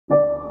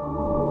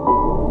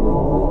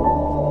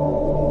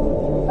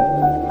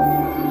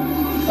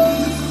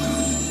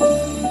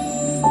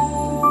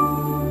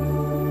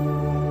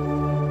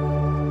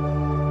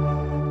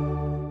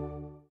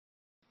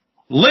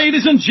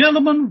Ladies and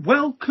gentlemen,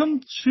 welcome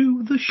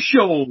to the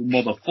show,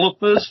 mother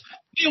fluffers.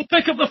 You'll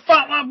pick up the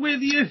fat lad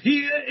with you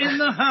here in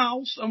the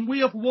house, and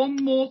we have one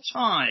more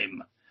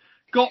time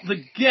got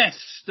the guest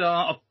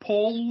star of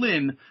Paul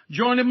Linn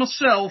joining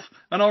myself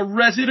and our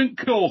resident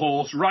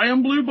co-host,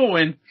 Ryan Blue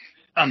Bowen,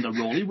 and the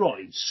Rolly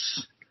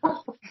Royce.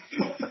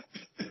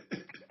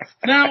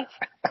 Now,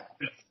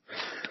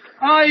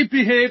 I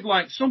behaved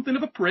like something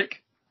of a prick,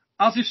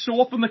 as is so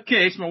often the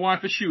case, my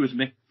wife assures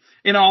me,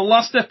 in our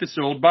last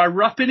episode by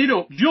wrapping it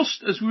up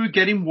just as we were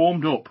getting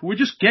warmed up. We're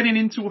just getting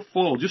into a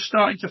flow, just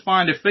starting to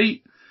find our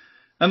feet.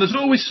 And there's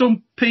always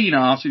some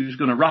peen-arse who's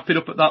going to wrap it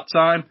up at that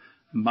time.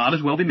 Might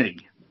as well be me.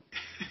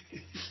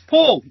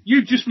 Paul,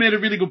 you just made a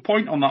really good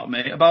point on that,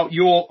 mate, about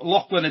your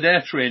Lachlan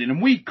Adair training. And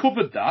we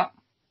covered that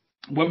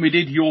when we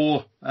did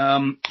your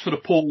sort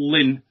of Paul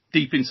Linn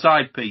Deep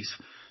Inside piece.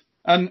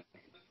 And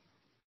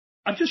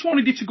I just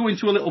wanted you to go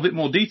into a little bit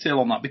more detail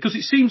on that, because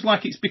it seems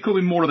like it's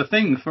becoming more of a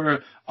thing for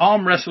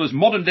arm wrestlers,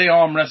 modern day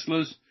arm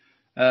wrestlers,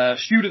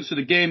 students of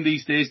the game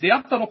these days. They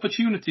have that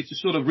opportunity to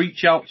sort of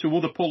reach out to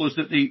other pullers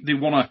that they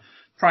want to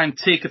try and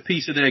take a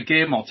piece of their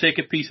game or take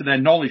a piece of their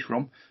knowledge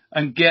from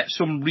and get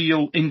some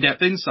real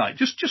in-depth insight.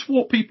 Just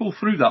walk people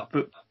through that,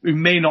 but who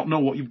may not know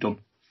what you've done.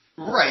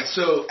 Right.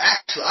 So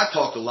actually, I've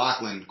talked to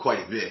Lachlan quite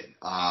a bit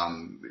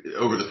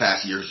over the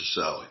past years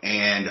or so,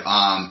 and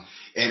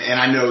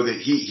I know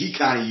that he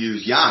kind of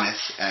used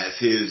Giannis as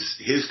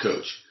his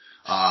coach.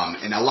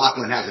 And now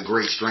Lachlan has a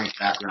great strength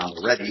background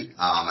already.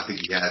 I think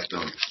he has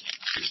some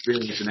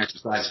experience in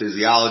exercise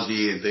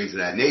physiology and things of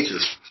that nature.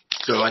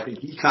 So I think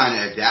he kind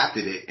of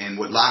adapted it. And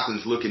what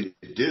Lachlan's looking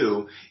to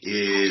do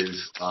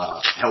is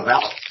help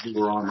out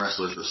newer arm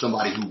wrestlers or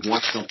somebody who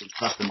wants something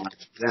customized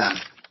to them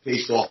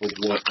based off of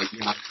what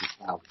Giannis'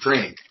 style of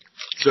training.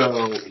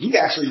 So he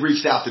actually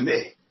reached out to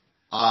me.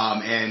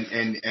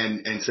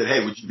 And said,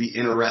 hey, would you be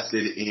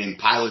interested in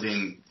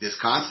piloting this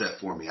concept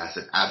for me? I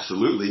said,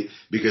 absolutely,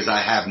 because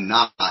I have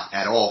not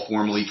at all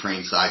formally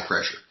trained side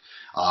pressure.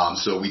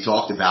 So we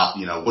talked about,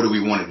 what do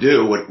we want to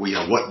do?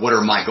 What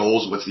are my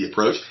goals? What's the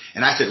approach?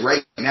 And I said,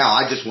 right now,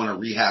 I just want to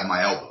rehab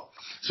my elbow.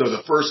 So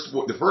the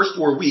first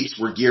 4 weeks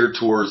were geared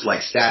towards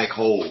like static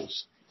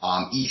holds,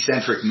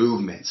 eccentric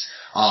movements,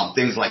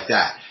 things like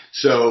that.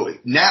 So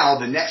now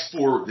the next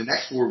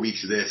 4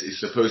 weeks of this is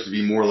supposed to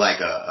be more like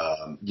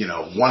a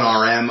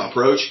 1RM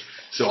approach.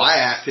 So I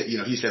asked it,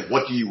 he said,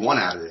 what do you want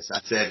out of this?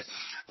 I said,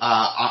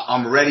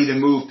 I'm ready to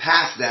move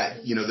past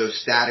that, those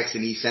statics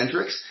and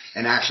eccentrics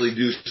and actually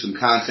do some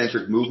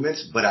concentric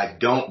movements, but I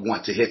don't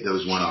want to hit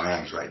those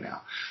 1RMs right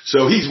now.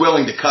 So he's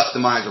willing to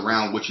customize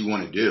around what you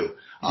want to do.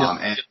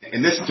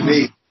 And this to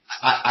me,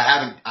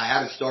 I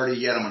haven't started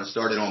yet. I'm going to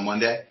start it on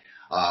Monday.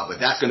 But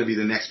that's going to be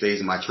the next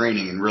phase of my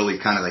training and really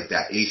kind of like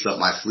that ace up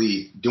my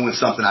sleeve, doing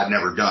something I've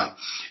never done.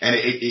 And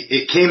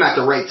it came at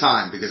the right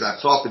time because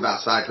I've talked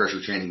about side pressure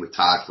training with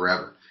Todd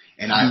forever.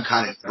 And I've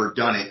kind of never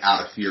done it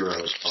out of fear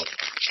of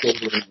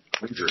shoulder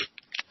injury.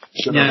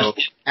 So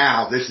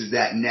now this is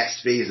that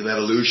next phase of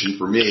evolution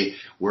for me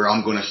where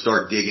I'm going to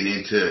start digging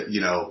into,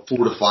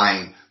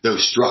 fortifying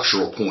those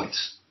structural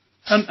points.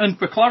 And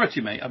for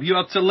clarity, mate, have you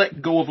had to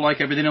let go of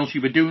like everything else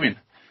you were doing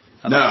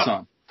at that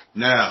time?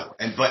 No,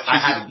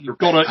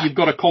 you've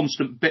got a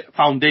constant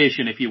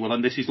foundation, if you will,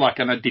 and this is like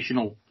an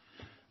additional.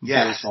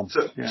 Yes.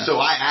 So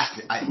I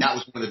asked. That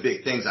was one of the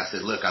big things. I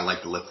said, look, I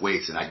like to lift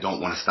weights, and I don't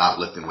want to stop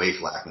lifting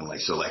weights, Lachlan.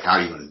 How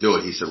are you going to do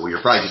it? He said, well,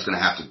 you're probably just going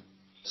to have to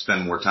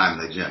spend more time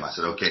in the gym. I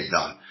said, okay,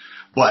 done.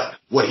 But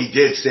what he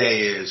did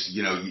say is,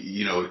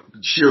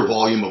 sheer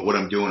volume of what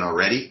I'm doing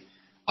already,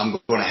 I'm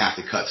going to have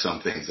to cut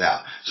some things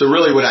out. So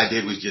really, what I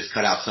did was just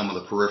cut out some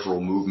of the peripheral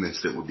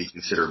movements that would be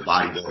considered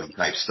bodybuilding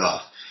type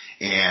stuff.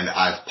 And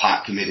I've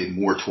pot committed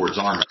more towards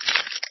arm.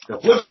 The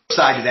flip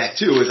side to that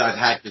too is I've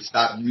had to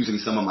stop using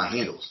some of my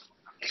handles.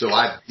 So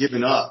I've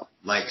given up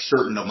like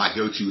certain of my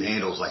go-to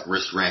handles like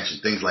wrist wrench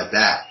and things like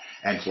that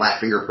and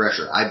flat finger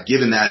pressure. I've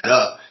given that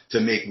up to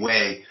make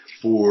way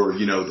for,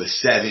 the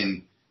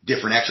 7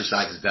 different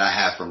exercises that I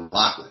have from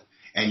Lachlan,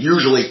 and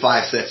usually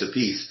 5 sets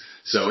apiece.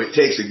 So it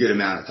takes a good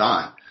amount of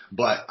time,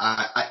 but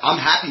I'm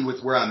happy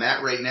with where I'm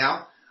at right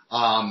now.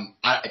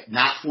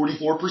 Not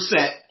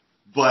 44%.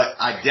 But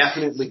I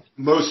definitely,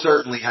 most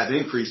certainly have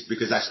increased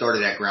because I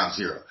started at ground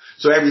zero.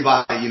 So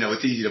everybody,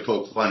 it's easy to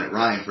poke fun at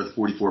Ryan for the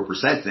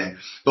 44% thing.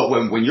 But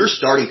when you're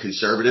starting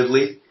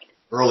conservatively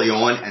early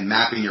on and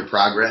mapping your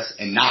progress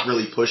and not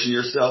really pushing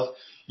yourself,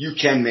 you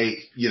can make,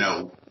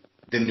 the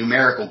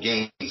numerical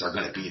gains are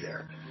going to be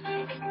there.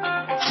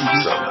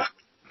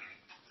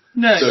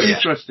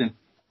 Interesting.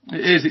 It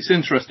is. It's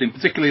interesting,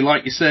 particularly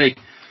like you say,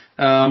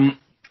 the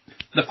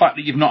fact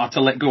that you've not had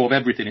to let go of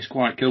everything is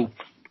quite cool.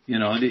 I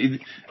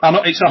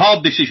know it's a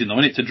hard decision, though,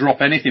 isn't it, to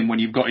drop anything when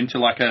you've got into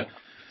like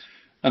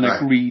an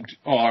agreed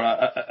or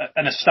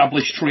an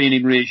established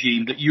training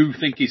regime that you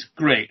think is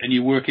great, and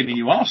you're working and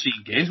you are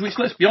seeing gains, which,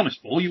 let's be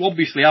honest, Paul, you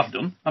obviously have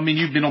done. I mean,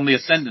 you've been on the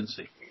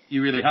ascendancy.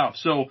 You really have.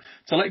 So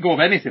to let go of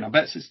anything, I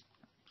bet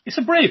it's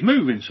a brave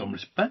move in some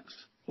respects.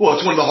 Well,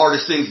 it's one of the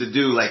hardest things to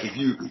do. Like if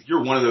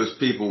you're one of those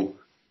people,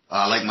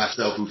 like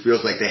myself, who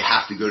feels like they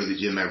have to go to the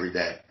gym every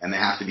day and they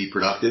have to be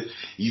productive.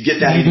 You get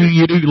that.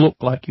 You do look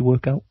like you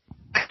work out.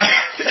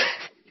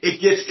 It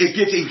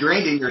gets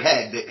ingrained in your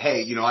head that,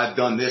 hey, I've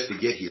done this to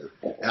get here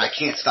and I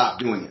can't stop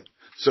doing it.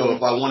 So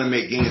if I want to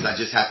make gains, I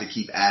just have to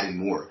keep adding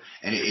more.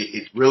 And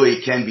it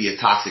really can be a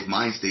toxic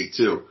mind state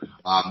too,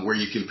 where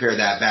you compare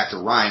that back to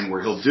Ryan,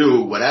 where he'll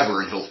do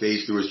whatever and he'll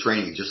phase through his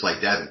training just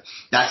like Devin.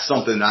 That's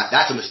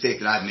a mistake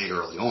that I've made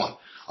early on.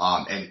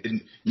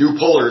 And new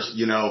pullers,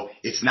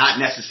 it's not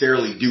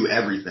necessarily do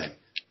everything,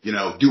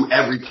 do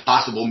every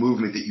possible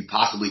movement that you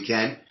possibly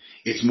can.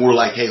 It's more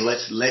like, hey,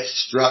 let's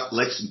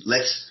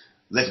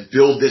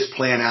build this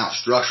plan out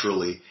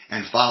structurally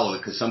and follow it,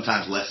 because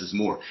sometimes less is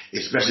more,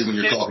 especially when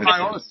you're talking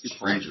about a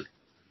stranger.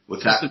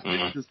 What's that?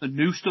 Does the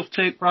new stuff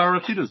take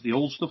priority? Does the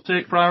old stuff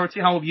take priority?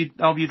 How have you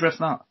addressed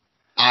that?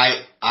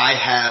 I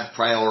have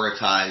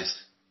prioritized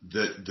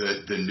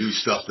the new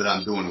stuff that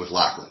I'm doing with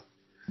Lachlan.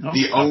 Oh.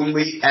 The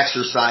only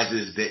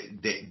exercises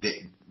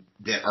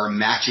that are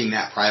matching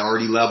that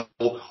priority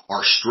level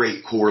are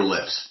straight core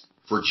lifts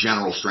for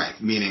general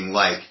strength, meaning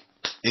like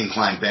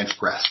incline bench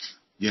press,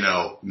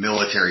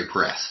 military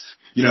press,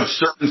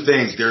 certain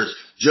things. There's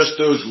just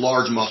those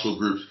large muscle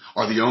groups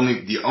are the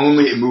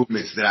only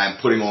movements that I'm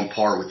putting on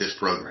par with this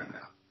program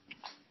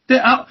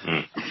now.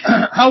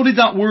 How did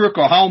that work,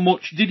 or how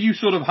much did you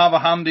sort of have a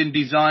hand in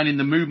designing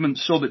the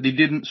movements so that they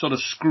didn't sort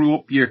of screw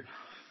up your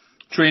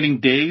training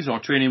days or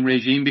training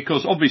regime?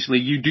 Because obviously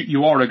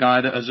you are a guy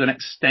that has an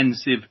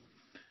extensive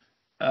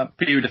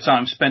period of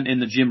time spent in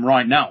the gym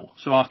right now.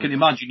 So I can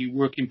imagine you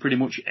working pretty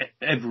much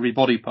every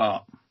body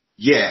part.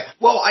 Yeah.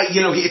 Well,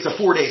 it's a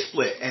 4-day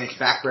split, and it's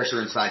back pressure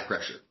and side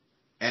pressure,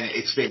 and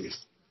it's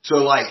phased.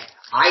 So what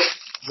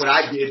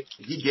I did,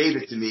 he gave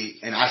it to me,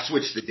 and I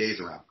switched the days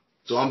around.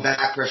 So I'm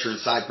back pressure and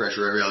side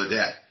pressure every other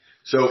day.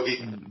 So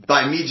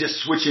by me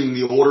just switching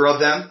the order of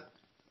them,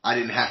 I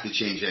didn't have to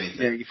change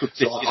anything. Yeah, you could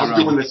so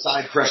I'm doing the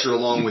side pressure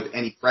along with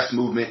any press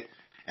movement,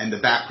 and the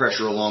back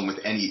pressure along with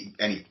any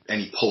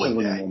pulling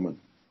day.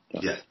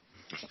 Yeah.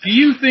 Do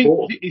you think,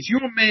 is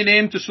your main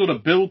aim to sort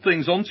of build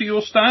things onto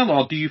your style,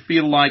 or do you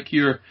feel like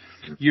you're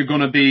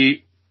going to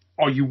be,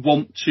 or you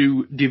want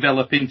to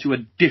develop into a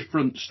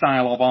different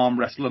style of arm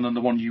wrestling than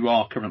the one you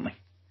are currently?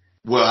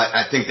 Well,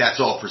 I think that's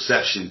all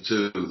perception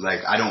too.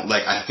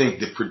 I think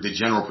the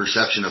general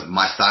perception of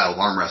my style of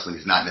arm wrestling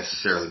is not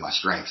necessarily my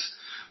strengths.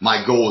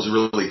 My goal is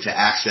really to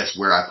access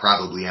where I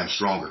probably am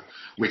stronger,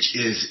 which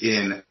is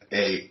in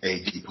a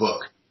deep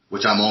hook,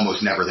 which I'm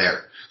almost never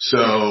there.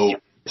 So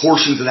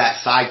portions of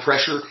that side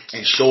pressure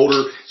and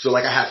shoulder. So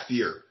I have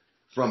fear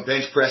from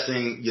bench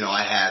pressing.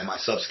 I had my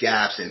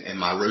subscaps and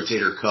my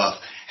rotator cuff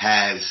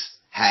has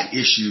had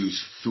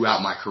issues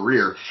throughout my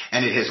career,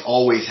 and it has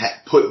always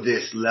put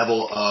this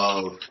level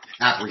of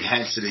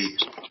apprehensivity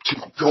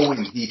to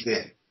going deep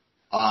in.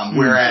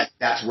 Whereas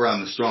that's where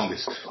I'm the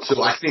strongest.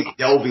 So I think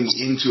delving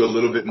into a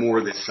little bit more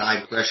of this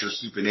side pressure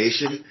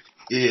supination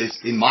is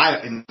in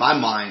my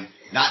mind,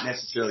 not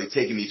necessarily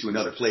taking me to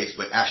another place,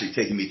 but actually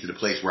taking me to the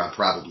place where I'm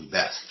probably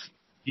best.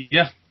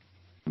 Yeah.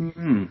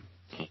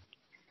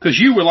 Because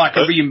you were like a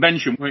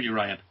reinvention, weren't you,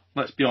 Ryan?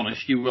 Let's be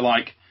honest. You were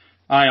like,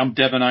 I am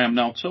Devon, I am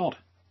now Todd.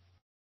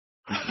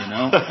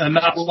 And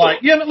that was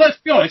like, yeah, but let's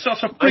be honest,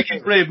 that's a pretty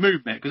brave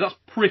move, mate, because that's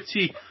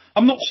pretty,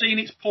 I'm not saying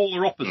it's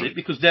polar opposite,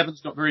 because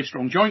Devon's got very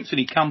strong joints and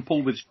he can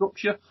pull with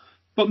structure,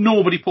 but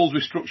nobody pulls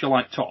with structure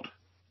like Todd.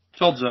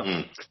 Todd's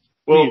a,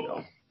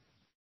 well,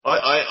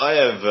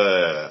 I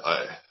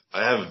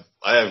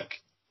have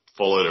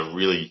followed a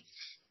really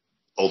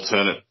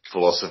alternate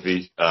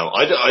philosophy.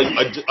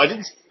 I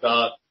didn't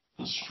start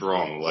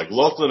strong. Like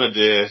Lachlan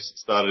Adair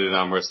started in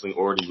arm wrestling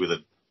already with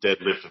a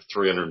deadlift of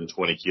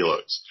 320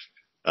 kilos.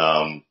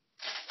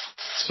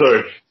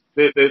 So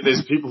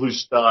there's people who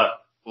start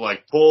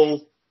like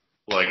Paul,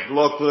 like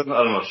Lachlan.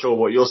 I'm not sure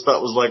what your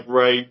start was like,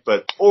 Ray,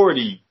 but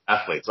already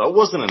athletes. I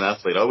wasn't an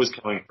athlete. I was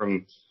coming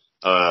from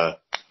a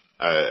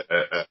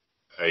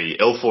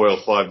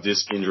L4, L5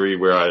 disc injury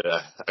where I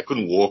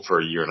couldn't walk for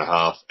a year and a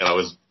half, and I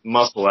was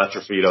muscle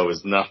atrophied. I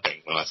was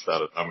nothing when I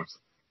started arm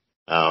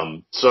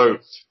wrestling. So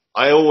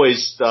I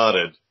always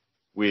started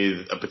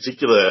with a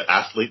particular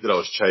athlete that I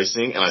was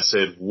chasing, and I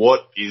said,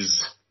 what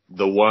is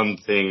the one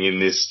thing in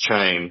this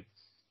chain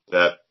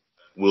that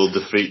will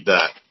defeat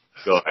that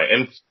guy?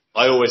 And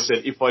I always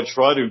said, if I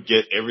try to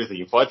get everything,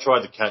 if I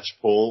tried to catch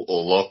Paul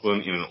or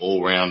Lachlan in an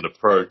all-round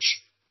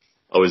approach,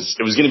 it was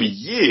going to be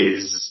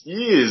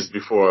years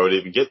before I would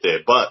even get there.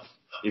 But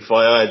if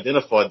I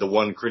identified the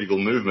one critical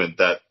movement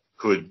that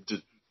could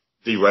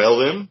derail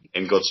them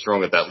and got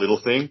strong at that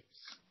little thing,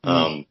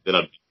 then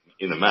I'd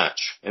be in the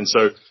match. And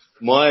so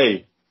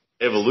my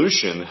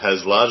evolution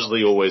has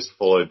largely always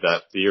followed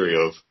that theory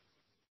of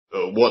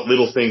what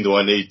little thing do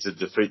I need to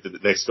defeat the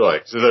next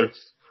guy. So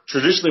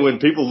traditionally when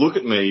people look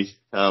at me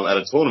at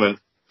a tournament,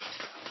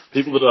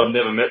 people that I've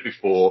never met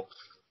before,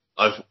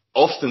 I've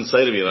often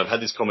say to me, and I've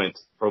had this comment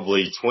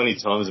probably 20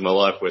 times in my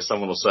life, where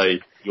someone will say,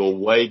 you're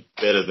way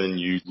better than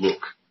you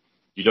look.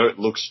 You don't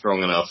look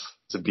strong enough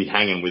to be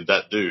hanging with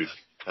that dude.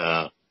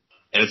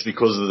 And it's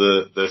because of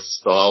the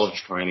style of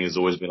training has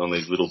always been on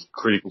these little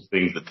critical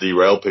things that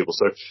derail people.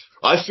 So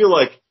I feel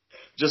like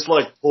just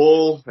like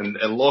Paul and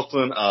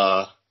Lachlan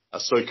are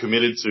so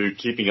committed to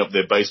keeping up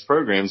their base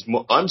programs,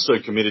 I'm so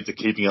committed to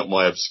keeping up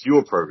my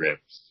obscure program.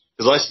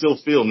 Because I still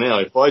feel now,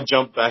 if I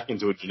jump back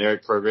into a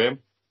generic program,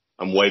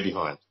 I'm way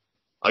behind.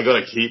 I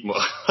gotta keep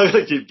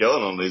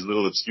going on these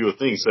little obscure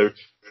things. So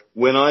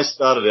when I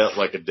started out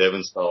like a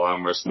Devon style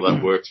arm wrestler,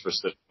 that worked for a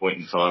certain point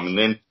in time. And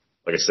then,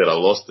 like I said, I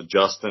lost to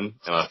Justin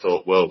and I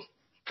thought, well,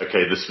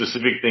 okay, the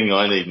specific thing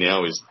I need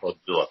now is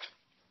Godzilla.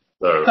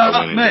 So I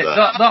went into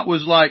that. That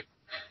was like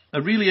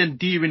a really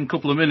endearing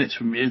couple of minutes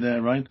from you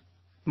there, Ryan.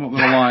 I'm not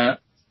going to lie.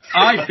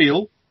 I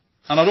feel,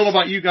 and I don't know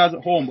about you guys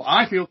at home, but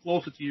I feel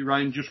closer to you,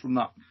 Ryan, just from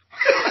that.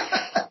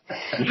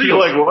 You feel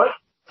like what?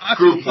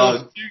 Group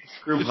hug.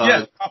 Group hug.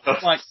 Yeah, I feel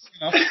like,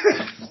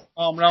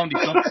 arm round each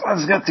other.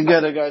 Let's get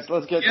together, guys.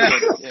 Let's get together.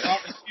 Yeah,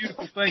 that's a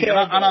beautiful thing. And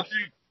I do,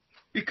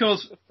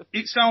 because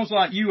it sounds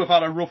like you have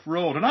had a rough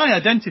road, and I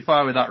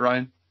identify with that,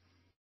 Ryan.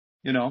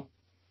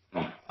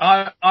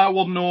 I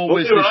wasn't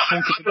always this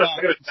comfortable.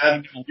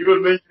 You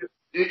and me,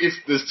 if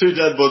there's two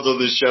dad bods on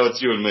this show,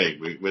 it's you and me.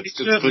 It's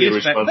clear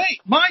which one.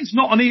 Mate, mine's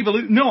not an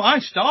evolution. No, I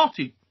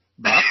started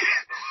bad,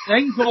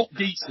 then got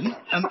decent,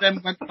 and then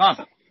went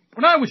bad.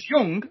 When I was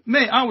young,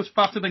 mate, I was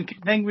fatter than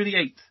King Henry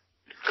VIII.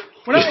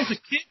 When I was a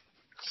kid,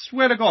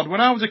 swear to God,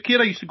 when I was a kid,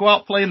 I used to go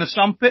out play in the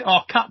sandpit.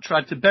 Our cat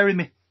tried to bury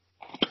me.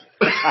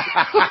 Wait,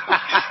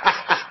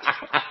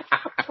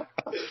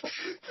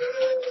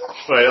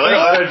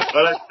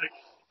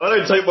 I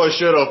don't take my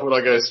shirt off when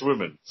I go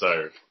swimming,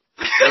 so.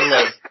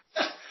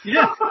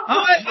 Yeah.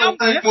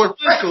 I'm more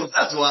freckles,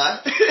 that's why.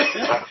 You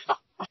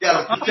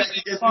gotta protect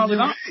against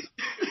the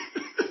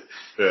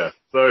Yeah,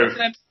 so.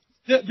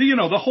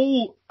 The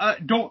whole,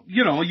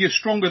 you're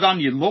stronger than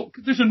you look.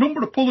 There's a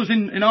number of pullers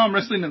in arm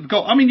wrestling that have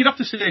got, you'd have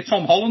to say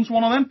Tom Holland's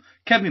one of them.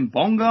 Kevin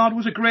Bongard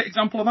was a great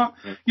example of that.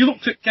 Yeah. You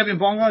looked at Kevin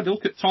Bongard, you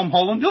look at Tom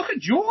Holland, you look at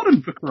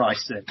Jordan, for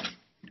Christ's sake.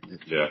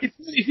 Yeah.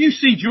 If you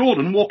see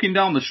Jordan walking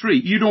down the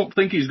street, you don't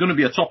think he's going to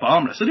be a top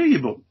arm wrestler, do you,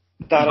 but?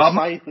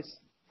 Mindaugas.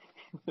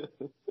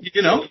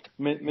 Yeah,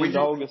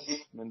 Mindaugas.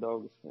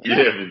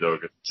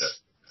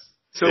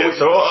 Yeah.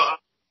 So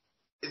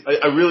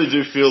I really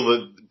do feel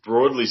that,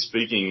 broadly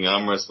speaking,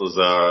 arm wrestlers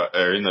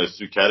are in those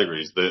two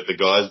categories. The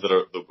guys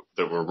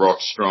that were rock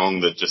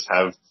strong, that just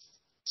have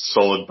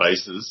solid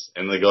bases,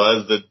 and the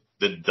guys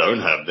that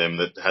don't have them,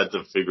 that had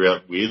to figure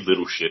out weird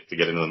little shit to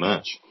get into the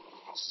match.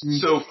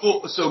 So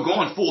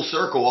going full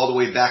circle all the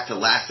way back to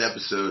last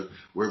episode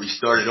where we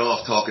started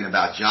off talking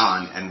about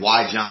John and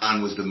why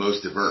John was the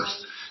most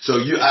diverse. So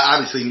you,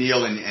 obviously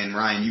Neil and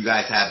Ryan, you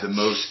guys have the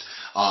most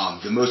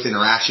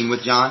interaction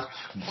with John.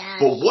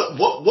 But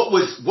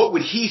what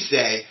would he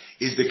say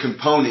is the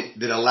component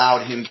that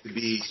allowed him to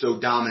be so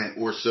dominant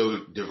or so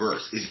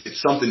diverse? Is it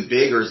something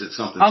big or is it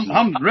something small?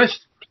 Hand and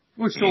wrist.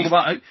 We talked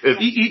about it.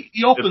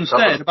 He often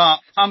said about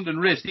hand and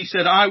wrist, he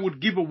said, I would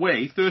give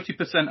away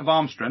 30% of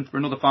arm strength for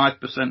another 5%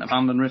 of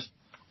hand and wrist.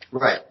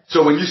 Right.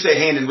 So when you say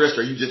hand and wrist,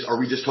 are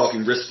we just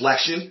talking wrist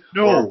flexion?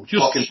 No,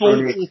 just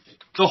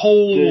the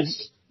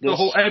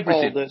whole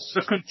everything.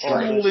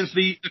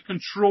 The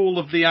control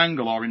of the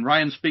angle, or in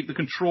Ryan's speak, the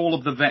control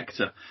of the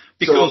vector.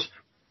 Because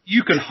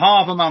you can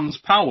halve a man's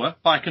power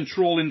by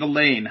controlling the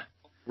lane.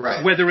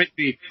 Right. Whether it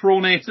be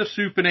pronator,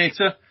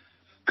 supinator,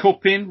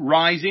 cupping,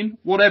 rising,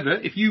 whatever.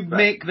 If you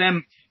make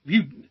them,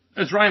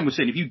 as Ryan was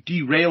saying, if you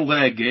derail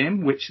their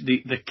game, which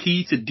the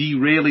key to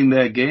derailing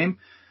their game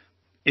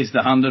is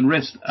the hand and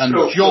wrist. And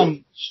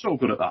John's so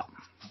good at that.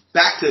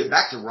 Back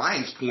to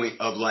Ryan's point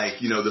of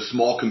the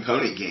small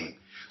component game.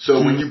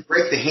 So when you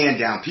break the hand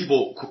down,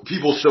 people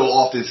so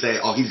often say,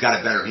 oh, he's got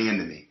a better hand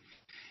than me.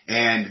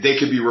 And they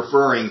could be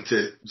referring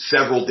to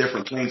several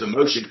different planes of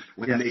motion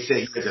when they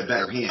say he has a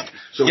better hand.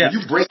 So when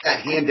you break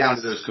that hand down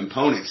to those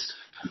components,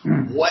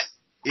 what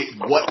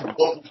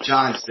would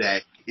John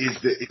say is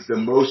the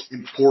most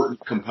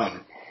important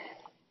component?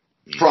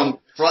 From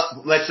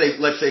let's say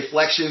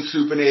flexion,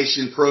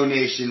 supination,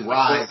 pronation,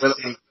 rise.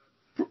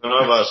 When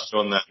I've asked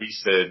John that, he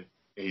said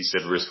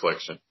wrist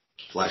flexion.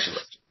 Flexion.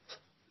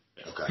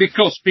 Okay.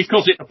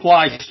 Because it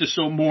applies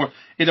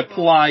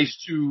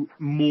to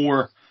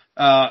more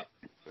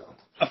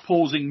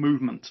opposing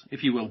movement,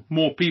 if you will.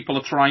 More people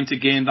are trying to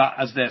gain that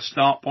as their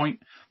start point.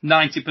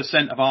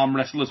 90% of arm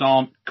wrestlers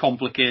aren't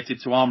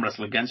complicated to arm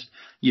wrestle against.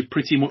 You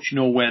pretty much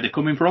know where they're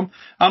coming from.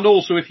 And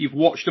also, if you've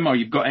watched them or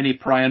you've got any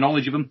prior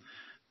knowledge of them,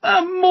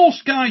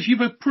 most guys,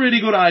 you've a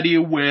pretty good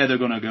idea where they're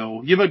going to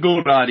go. You've a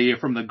good idea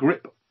from the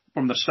grip,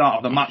 from the start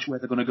of the match where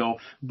they're going to go.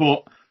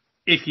 But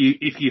if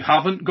you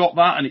haven't got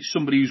that, and it's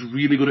somebody who's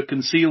really good at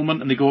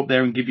concealment and they go up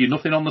there and give you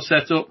nothing on the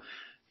setup,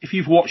 if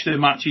you've watched their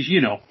matches,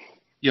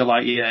 you're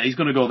like, yeah, he's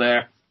going to go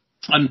there.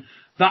 And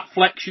that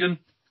flexion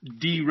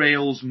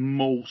derails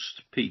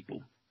most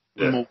people.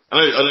 Yeah.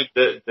 I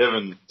think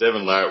Devin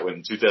Larratt,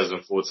 in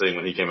 2014,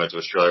 when he came out to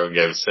Australia and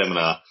gave a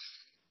seminar,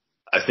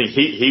 I think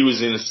he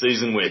was in a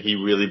season where he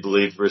really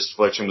believed wrist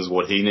flexion was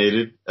what he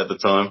needed at the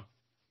time.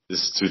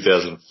 This is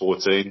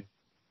 2014.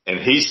 And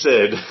he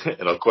said,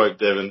 and I'll quote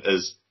Devin,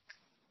 as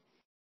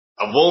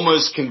I've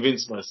almost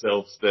convinced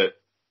myself that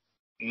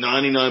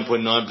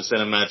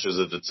 99.9% of matches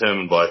are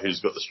determined by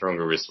who's got the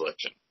stronger wrist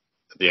flexion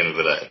at the end of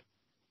the day.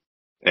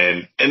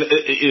 And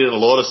in a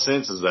lot of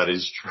senses that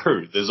is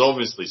true. There's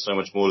obviously so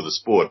much more to the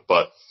sport,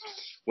 but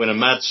when a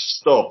match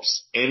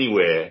stops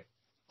anywhere,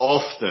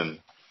 often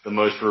the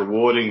most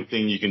rewarding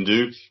thing you can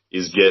do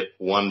is get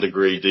 1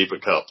 degree deeper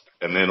cup.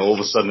 And then all of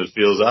a sudden it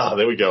feels,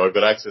 there we go, I've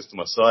got access to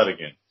my side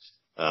again,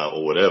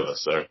 or whatever.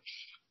 So,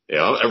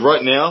 yeah,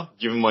 right now,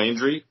 given my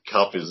injury,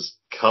 cup is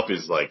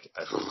like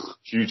a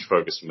huge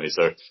focus for me.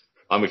 So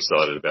I'm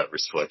excited about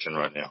wrist flexion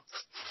right now.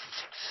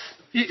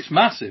 It's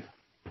massive.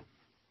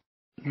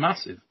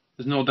 Massive.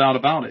 There's no doubt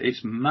about it.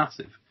 It's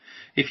massive.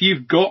 If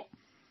you've got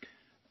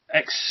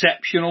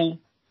exceptional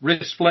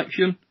wrist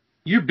flexion,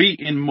 you're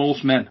beating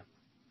most men.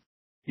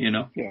 You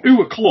know,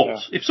 who are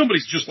close. Yeah. If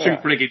somebody's just too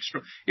friggin'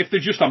 strong, if they're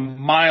just a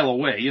mile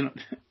away,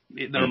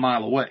 they're a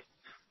mile away.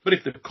 But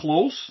if they're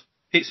close,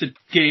 it's a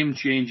game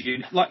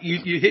changing. Like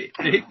you hit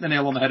the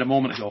nail on the head a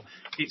moment ago.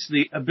 It's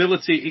the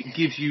ability it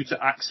gives you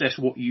to access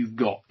what you've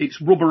got.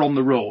 It's rubber on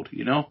the road.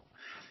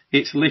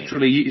 It's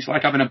literally, it's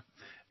like having a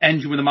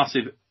engine with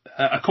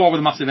a car with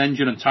a massive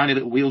engine and tiny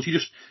little wheels.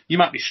 You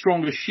might be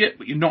strong as shit,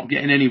 but you're not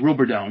getting any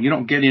rubber down. You're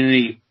not getting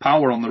any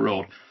power on the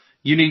road.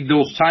 You need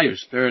those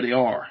tires. There they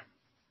are.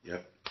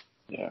 Yep.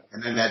 Yeah.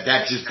 And then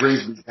that just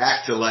brings me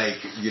back to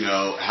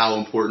how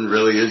important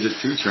really is it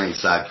to train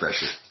side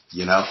pressure.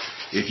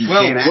 If you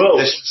can't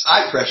access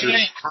side pressure,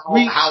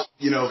 how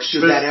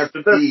should that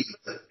ever be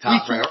the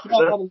top priority? We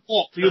talked about a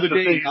lot the other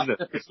day in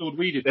that episode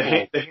we did,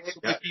 Paul.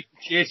 People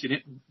chasing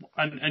it,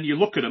 and you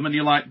look at them and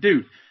you're like,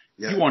 dude,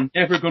 you are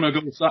never going to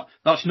go to that.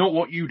 That's not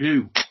what you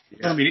do.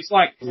 Yeah. I mean, it's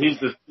like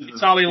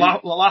Italian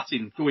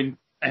Latin going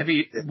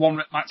heavy 1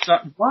 rep max.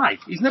 Why?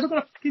 He's never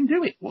going to fucking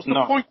do it. What's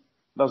the point?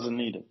 Doesn't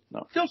need it.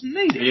 No. Doesn't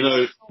need it.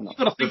 You've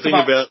got to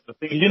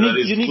think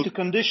you need to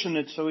condition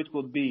it so it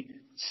will be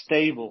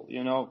stable,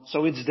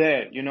 so it's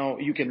there,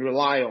 you can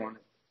rely on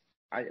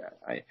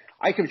it.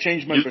 I can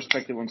change my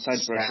perspective on side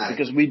pressure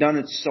because we've done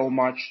it so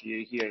much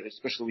here,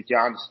 especially with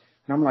Giannis.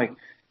 And I'm like,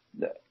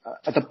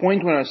 at the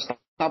point when I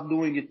stopped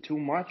doing it too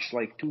much,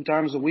 like 2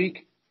 times a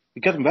week,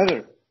 it got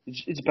better.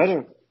 It's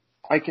better.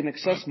 I can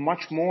access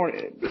much more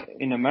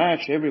in a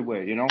match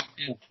everywhere, Yeah.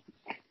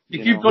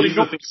 If you've got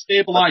enough to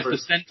stabilize the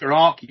center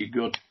arc, you're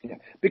good. Yeah,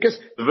 because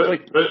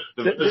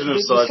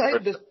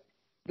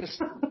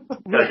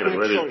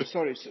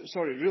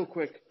sorry, real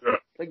quick. Sure.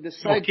 Like the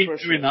side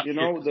pressure,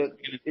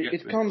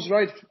 it comes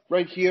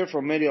right here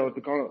from medial.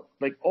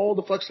 Like all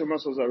the flexor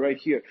muscles are right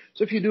here.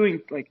 So if you're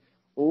doing like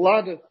a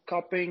lot of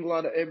cupping, a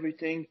lot of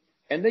everything,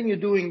 and then you're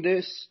doing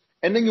this,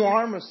 and then you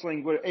arm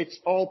wrestling where it's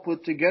all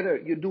put together.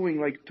 You're doing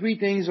like 3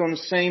 things on the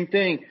same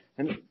thing,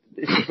 and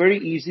it's very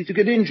easy to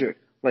get injured.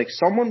 Like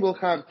someone will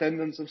have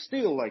tendons of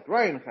steel like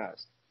Ryan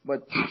has,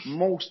 but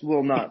most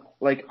will not.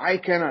 Like I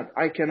cannot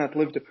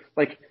lift it.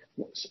 Like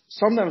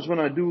sometimes when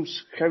I do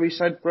heavy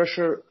side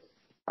pressure,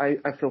 I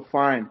feel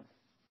fine.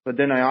 But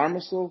then I arm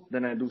wrestle,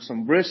 then I do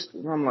some wrist,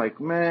 and I'm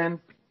like, man,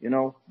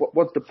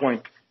 what's the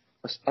point?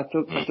 I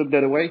took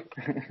that away,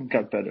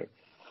 got better.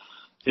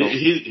 So,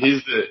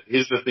 here's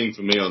the thing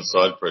for me on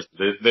side pressure.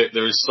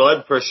 There is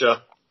side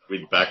pressure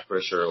with back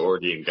pressure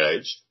already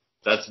engaged.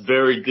 That's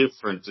very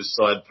different to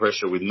side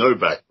pressure with no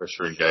back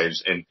pressure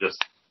engaged and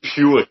just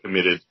pure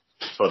committed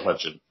Todd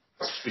Hutchins.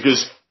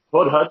 Because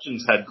Todd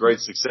Hutchins had great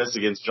success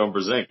against John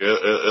Brzenk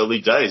early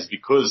days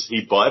because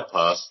he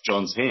bypassed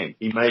John's hand.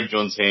 He made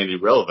John's hand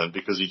irrelevant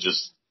because he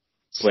just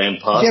slammed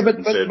past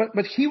it.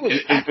 But he was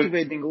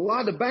activating a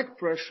lot of back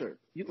pressure.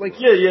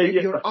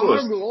 Your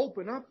arm will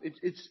open up.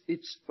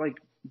 It's like,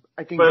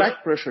 I think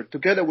back pressure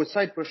together with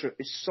side pressure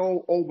is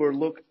so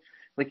overlooked.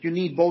 Like you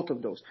need both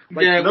of those.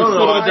 Like, sort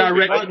of a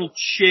directional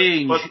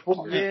change.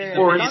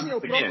 Daniel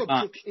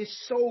Prokopchuk is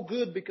so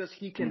good because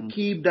he can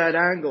keep that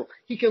angle.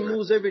 He can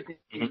lose everything,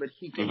 but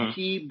he can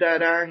keep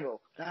that angle.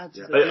 That's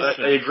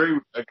I agree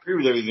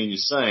with everything you're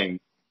saying.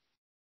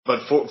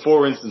 But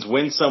for instance,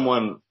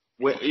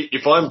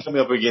 if I'm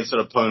coming up against an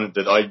opponent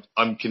that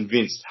I'm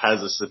convinced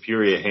has a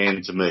superior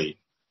hand to me,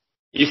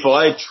 if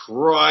I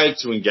try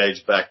to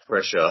engage back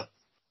pressure,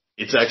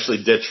 it's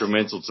actually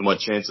detrimental to my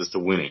chances to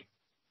winning.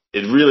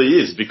 It really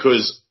is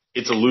because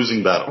it's a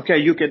losing battle. Okay,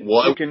 you can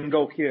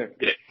go here.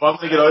 Yeah, if I'm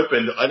going to get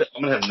opened, I'm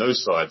going to have no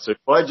side. So if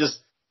I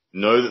just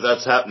know that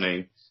that's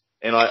happening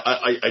and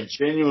I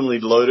genuinely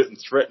load it and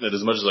threaten it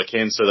as much as I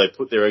can so they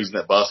put their eggs in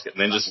that basket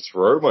and then just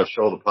throw my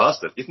shoulder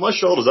past it. If my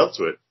shoulder's up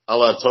to it, a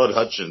la Todd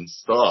Hutchins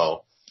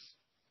style,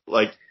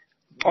 like,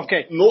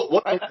 okay,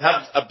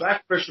 have a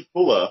back pressure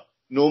puller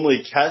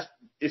normally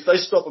if they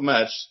stop a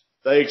match,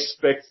 they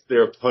expect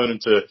their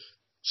opponent to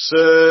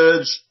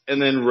surge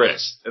and then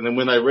rest. And then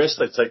when they rest,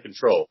 they take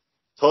control.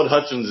 Todd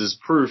Hutchins is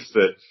proof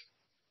that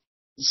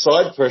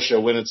side pressure,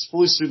 when it's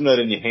fully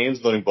supinated and your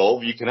hand's not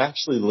involved, you can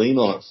actually lean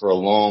on it for a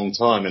long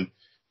time.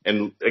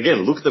 And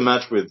again, look at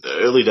the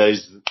early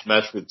days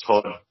match with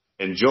Todd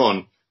and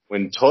John.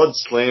 When Todd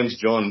slams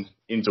John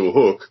into a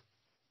hook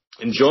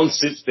and John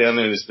sits down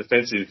there in his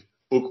defensive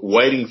hook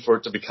waiting for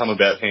it to become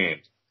about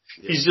hand.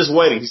 He's just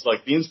waiting. He's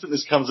like, the instant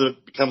this becomes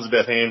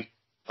about hand,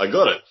 I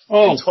got it.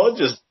 Oh, and Todd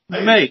just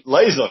mate,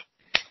 lays on it.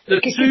 The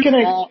two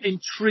are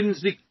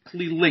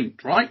intrinsically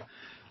linked, right?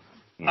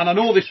 And I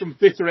know this from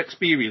bitter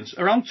experience.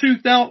 Around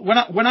 2000,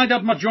 when I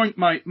had my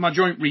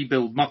joint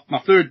rebuild,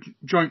 my third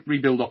joint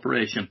rebuild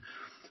operation,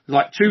 it was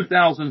like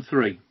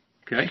 2003,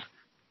 okay?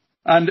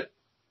 And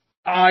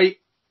I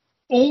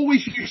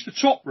always used to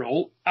top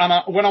roll,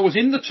 and when I was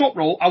in the top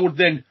roll, I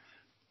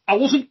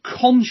wasn't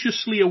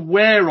consciously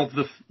aware of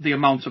the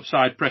amount of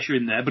side pressure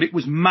in there, but it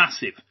was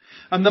massive.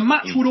 And the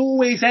match would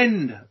always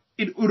end.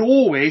 It would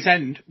always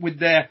end with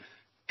their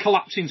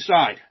collapsing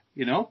side,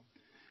 you know?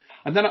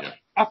 And then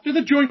after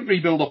the joint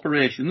rebuild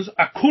operations,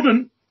 I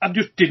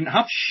just didn't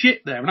have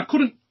shit there, and I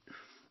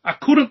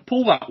couldn't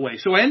pull that way.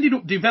 So I ended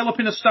up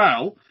developing a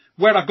style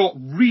where I got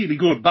really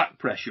good back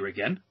pressure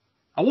again.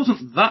 I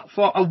wasn't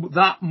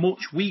that much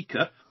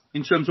weaker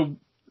in terms of,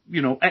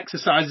 you know,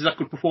 exercises I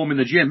could perform in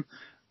the gym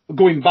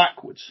going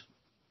backwards.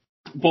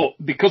 But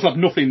because I'd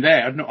nothing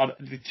there,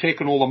 I'd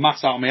taken all the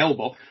mass out of my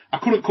elbow, I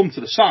couldn't come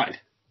to the side.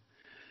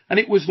 And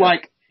it was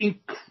like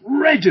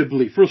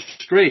incredibly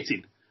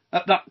frustrating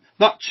at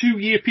that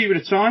 2-year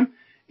period of time.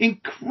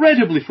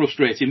 Incredibly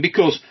frustrating,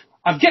 because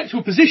I'd get to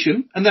a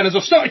position, and then as I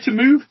started to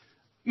move,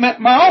 my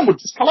arm would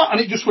just collapse,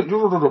 and it just went,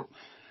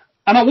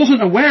 and I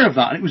wasn't aware of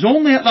that. And it was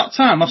only at that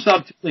time I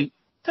started to think,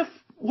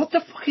 what the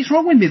fuck is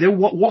wrong with me?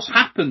 What's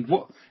happened?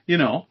 What, you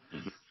know?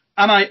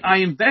 And I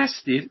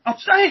invested. I'll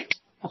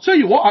tell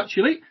you what,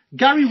 actually,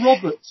 Gary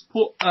Roberts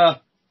put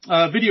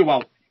a video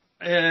out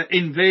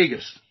in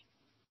Vegas,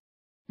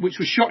 which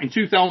was shot in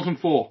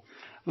 2004.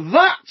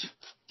 That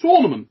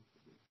tournament,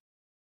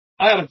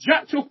 I had a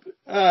jacked up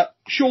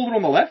shoulder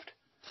on the left.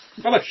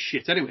 Well, that's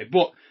shit anyway,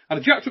 but I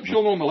had a jacked up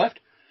shoulder on the left,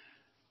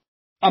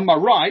 and my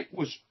right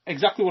was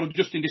exactly what I've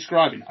just been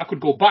describing. I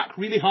could go back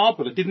really hard,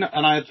 but I didn't,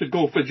 and I had to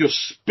go for just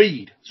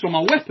speed. So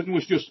my weapon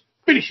was just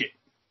finish it.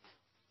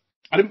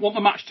 I didn't want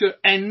the match to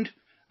end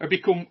or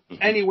become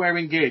anywhere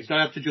engaged.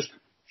 I had to just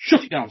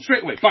shut it down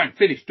straight away. Fine,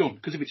 finished, done.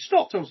 Because if it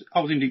stopped, I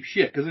was in deep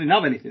shit because I didn't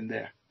have anything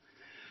there.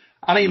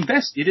 And I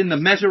invested in the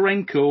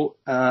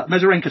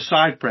Mazurenko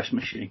side press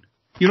machine.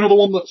 You know, the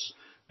one that's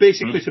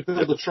basically to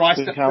build a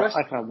tricep press?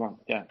 I've had one,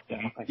 yeah.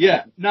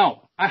 Yeah,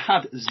 now, I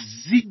had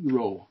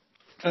zero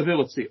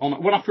ability on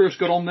it. When I first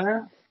got on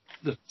there,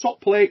 the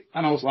top plate,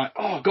 and I was like,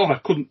 oh God, I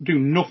couldn't do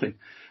nothing.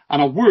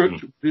 And I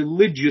worked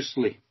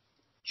religiously,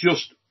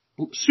 just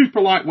super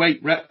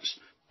lightweight reps,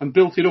 and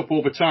built it up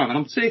over time. And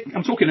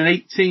I'm talking an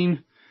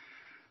 18,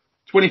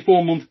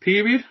 24 month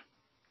period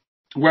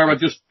where I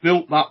just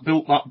built that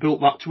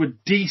to a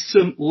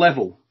decent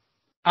level,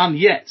 and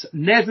yet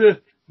never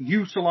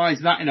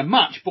utilised that in a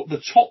match, but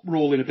the top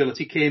rolling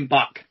ability came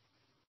back,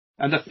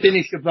 and the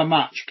finish of the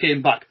match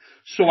came back,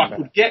 so I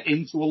could get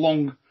into a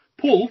long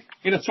pull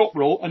in a top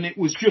roll, and it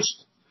was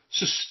just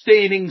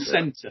sustaining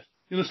centre.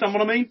 You understand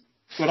what I mean?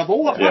 So I'd have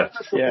all that back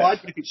pressure applied,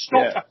 but if it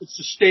stopped, I could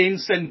sustain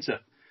centre.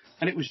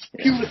 And it was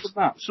purely from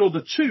that. So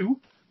the two,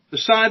 the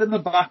side and the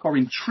back, are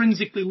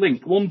intrinsically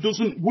linked. One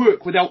doesn't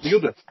work without the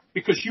other,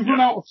 because you run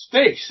out of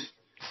space.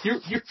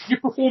 You're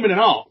performing an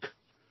arc.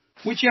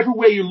 Whichever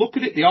way you look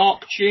at it, the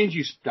arc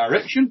changes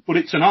direction, but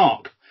it's an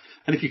arc.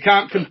 And if you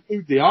can't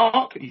conclude the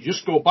arc, you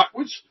just go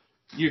backwards,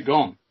 you're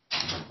gone.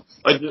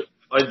 I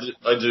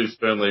do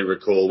firmly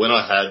recall when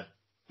I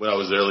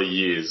was early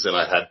years and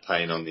I had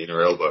pain on the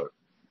inner elbow,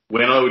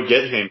 when I would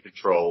get hand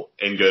control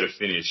and go to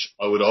finish,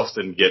 I would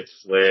often get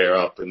flare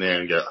up in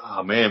there and go,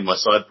 oh man, my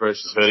side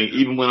pressure's hurting,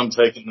 even when I'm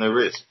taking the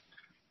risk.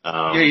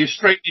 You're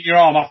straightening your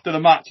arm after the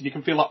match and you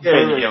can feel that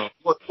burn. Yeah,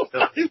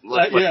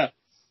 yeah.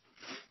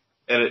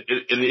 And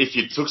if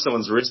you took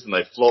someone's wrist and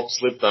they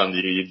slipped under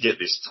you, you'd get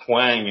this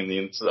twang in the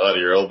inside of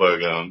your elbow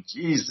going,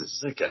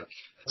 Jesus, okay.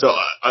 So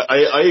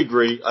I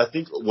agree. I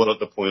think what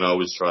the point I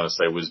was trying to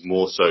say was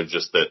more so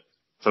just that,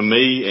 for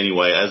me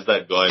anyway, as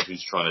that guy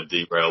who's trying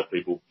to derail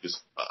people,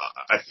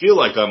 I feel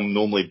like I'm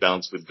normally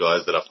balanced with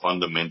guys that are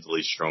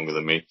fundamentally stronger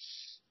than me.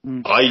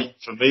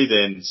 For me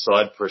then,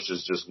 side pressure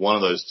is just one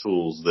of those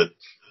tools that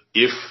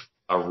if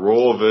a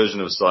raw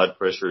version of side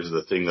pressure is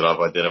the thing that I've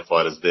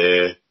identified as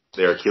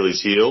their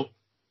Achilles heel,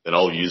 then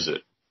I'll use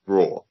it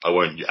raw. I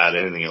won't add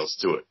anything else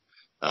to it,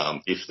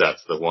 if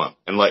that's the one.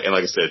 And like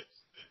I said,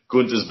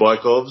 Gunter's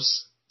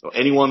Baikovs, or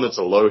anyone that's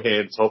a low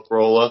hand top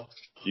roller,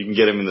 you can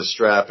get them in the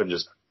strap and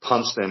just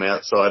punch them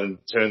outside and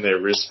turn their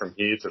wrist from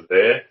here to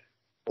there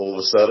all of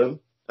a sudden,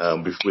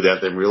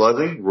 without them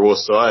realizing. Raw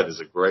side is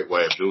a great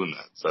way of doing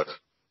that. So,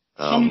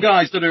 some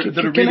guys that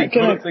are really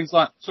good at things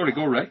like, sorry,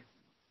 go Ray.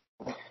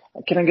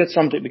 Can I get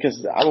something,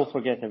 because I will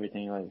forget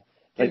everything.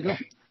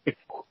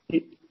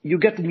 You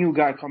get the new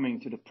guy coming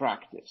to the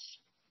practice,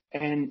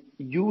 and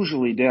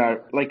usually they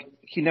are, like,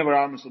 he never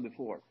arm wrestled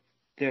before.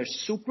 They're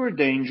super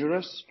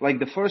dangerous. Like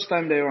the first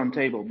time they are on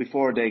table,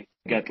 before they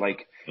get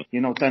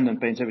tendon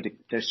pains, everything,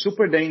 they're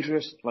super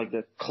dangerous, like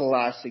the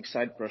classic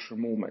side pressure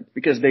movement,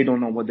 because they don't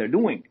know what they're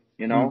doing,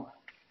 you know?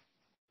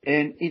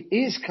 And it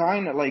is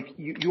kind of like,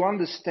 you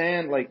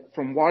understand, like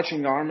from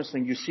watching arm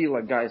wrestling, you see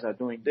like guys are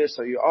doing this,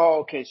 so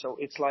okay, so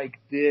it's like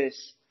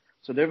this.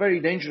 So they're very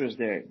dangerous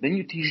there. Then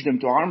you teach them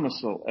to arm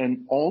wrestle,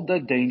 and all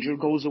that danger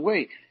goes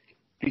away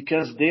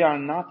because they are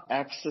not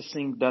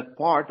accessing that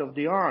part of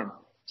the arm.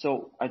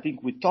 So I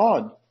think with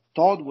Todd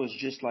was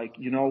just like,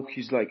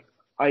 he's like,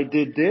 I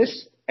did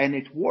this and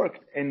it worked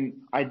and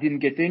I didn't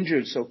get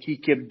injured. So he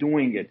kept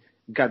doing it,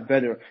 got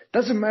better.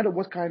 Doesn't matter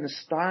what kind of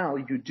style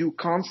you do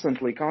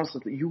constantly,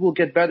 you will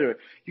get better.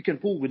 You can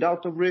pull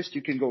without the wrist.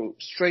 You can go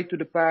straight to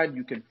the pad.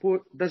 You can pull,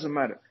 doesn't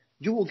matter.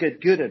 You will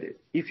get good at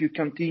it if you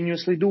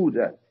continuously do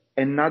that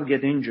and not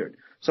get injured.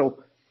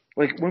 So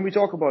like when we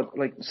talk about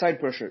like side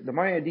pressure,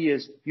 my idea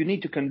is you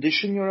need to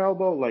condition your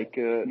elbow, like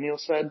Neil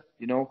said,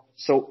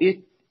 so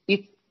it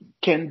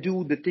can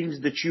do the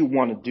things that you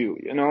want to do,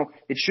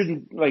 It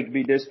shouldn't like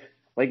be this,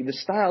 like the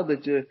style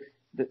that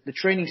the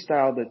training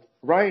style that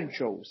Ryan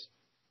chose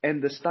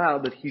and the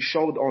style that he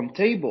showed on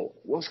table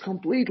was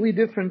completely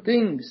different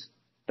things.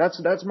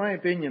 That's my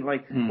opinion.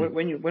 Like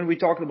when we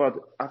talked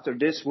about after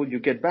this, will you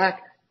get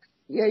back?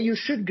 Yeah, you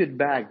should get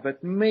back,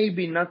 but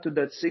maybe not to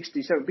that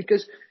 67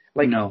 because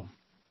like, no.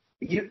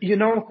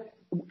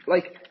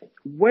 Like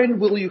when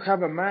will you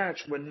have a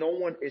match when no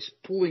one is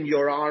pulling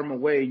your arm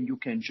away and you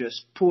can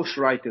just push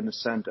right in the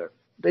center?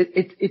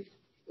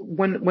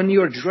 When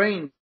you're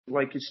drained,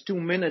 like it's 2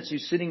 minutes, you're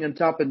sitting on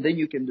top and then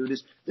you can do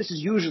this. This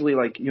is usually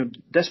like,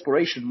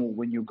 desperation move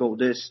when you go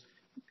this,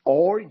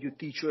 or you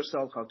teach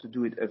yourself how to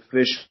do it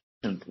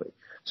efficiently.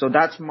 So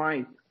that's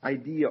my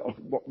idea of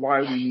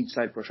why we need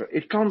side pressure.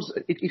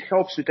 It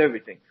helps with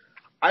everything.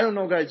 I don't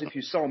know, guys, if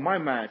you saw my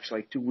match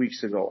like 2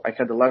 weeks ago. I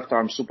had the left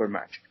arm super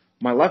match.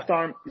 My left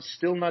arm is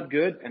still not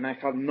good, and I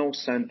have no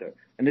center.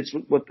 And it's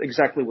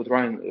exactly what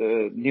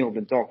Neil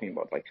been talking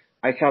about. Like,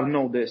 I have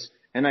no this,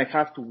 and I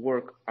have to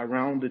work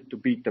around it to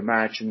beat the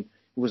match, and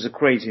it was a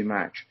crazy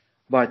match.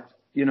 But,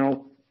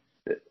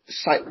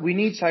 we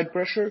need side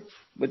pressure,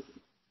 but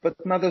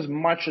not as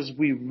much as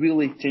we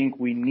really think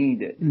we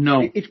need it.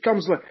 No. It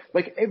comes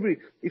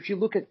if you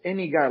look at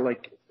any guy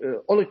like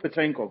Oleg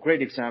Petrenko,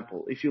 great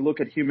example. If you look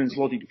at him in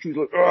Zloty, he's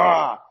like,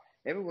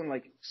 everyone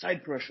like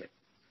side pressure.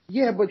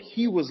 Yeah, but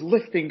he was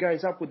lifting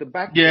guys up with the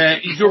back. Yeah,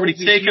 he's already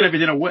taken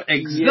everything away.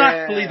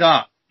 Exactly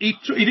that.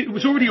 It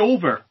was already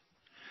over.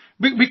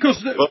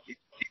 Because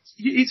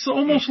it's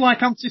almost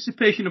like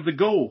anticipation of the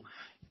goal.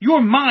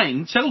 Your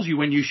mind tells you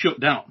when you shut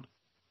down.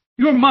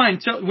 Your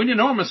mind when you're in an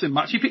arm wrestling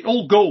match, if it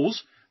all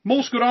goes,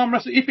 most good arm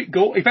wrestling,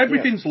 if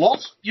everything's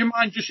lost, your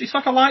mind it's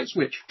like a light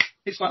switch.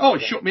 It's like,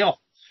 it shut me off.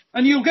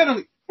 And you'll get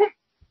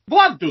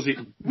Vlad does it.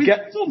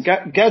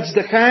 Gets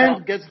the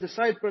hand, gets the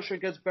side pressure,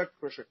 gets back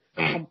pressure.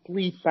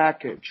 Complete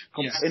package.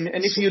 Yes. And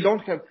if you don't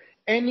have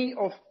any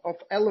of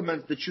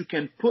elements that you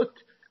can put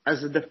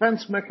as a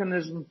defense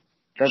mechanism,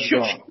 that's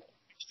gone.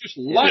 It just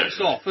lights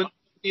off and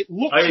it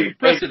looks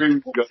impressive.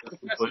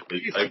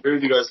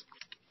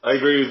 I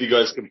agree with you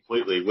guys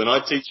completely. When I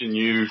teach a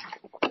kid,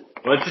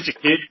 when I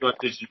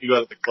teach you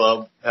guys at the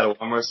club how to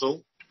arm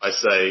wrestle, I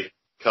say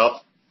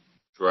cup,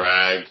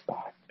 drag,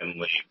 and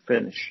lean.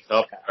 Finish.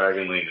 Cup, drag,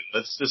 and lean.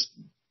 Let's just,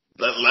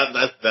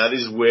 that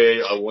is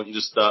where I want you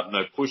to start.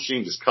 No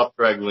pushing, just cup,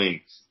 drag,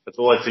 lean. That's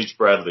all I teach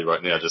Bradley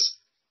right now.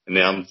 And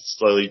now I'm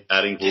slowly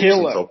adding hooks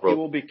and top rope. He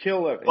will be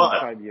killer in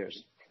 5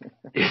 years.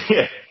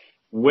 Yeah.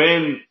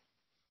 When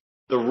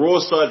the raw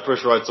side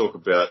pressure I talk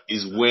about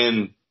is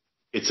when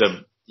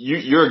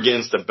you're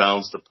against a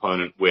balanced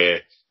opponent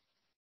where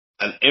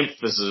an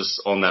emphasis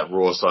on that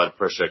raw side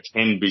pressure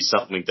can be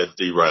something that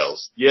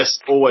derails. Yes,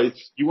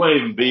 always. You won't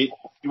even be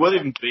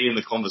in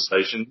the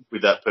conversation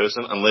with that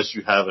person unless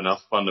you have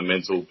enough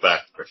fundamental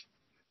back pressure.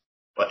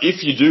 But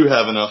if you do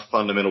have enough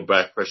fundamental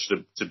back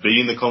pressure to be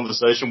in the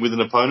conversation with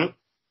an opponent,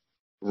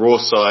 raw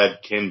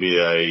side can be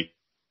a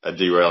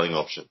derailing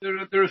option.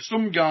 There are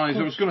some guys,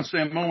 I was going to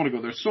say a moment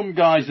ago, there are some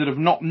guys that have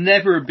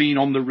never been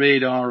on the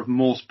radar of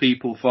most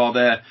people for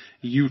their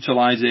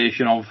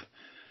utilization of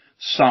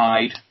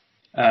side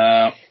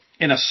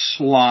in a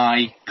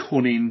sly,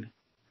 cunning,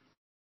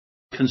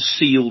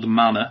 concealed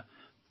manner,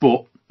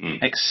 but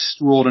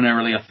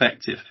extraordinarily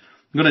effective.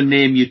 I'm going to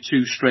name you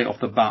two straight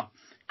off the bat.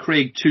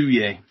 Craig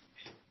Touye.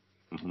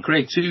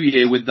 Craig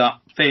Touye with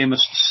that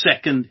famous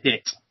second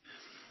hit.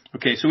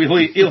 Okay, so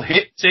he'll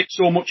take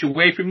so much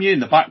away from you in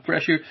the back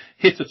pressure,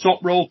 hit the top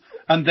roll,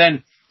 and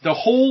then the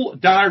whole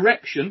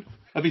direction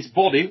of his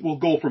body will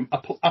go from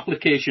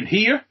application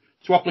here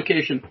to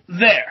application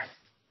there.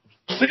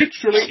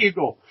 Literally, you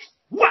go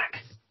whack,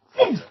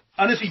 boom.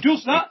 And as he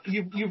does that,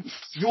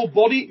 your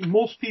body,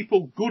 most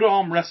people, good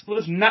arm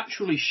wrestlers,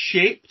 naturally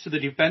shape to the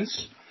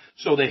defense.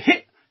 So they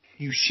hit,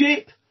 you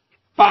shape,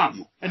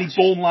 bam, and he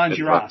bone lines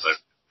your ass.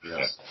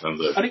 Yeah,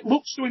 and it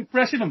looks so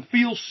impressive and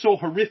feels so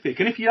horrific.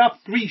 And if you have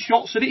 3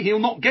 shots at it, he'll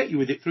not get you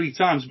with it 3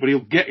 times, but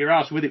he'll get your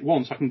ass with it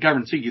once. I can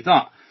guarantee you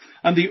that.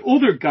 And the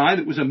other guy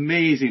that was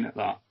amazing at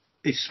that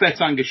is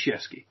Svetan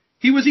Gashevsky.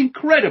 He was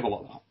incredible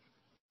at that.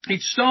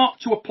 He'd start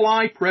to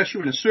apply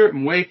pressure in a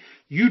certain way.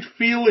 You'd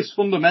feel his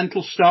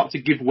fundamentals start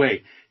to give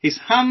way. His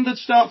hand would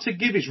start to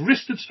give, his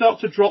wrist would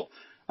start to drop,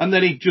 and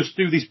then he'd just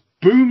do this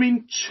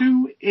booming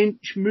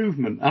 2-inch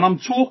movement. And I'm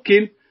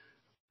talking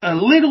a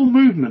little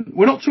movement.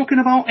 We're not talking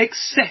about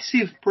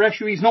excessive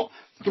pressure. He's not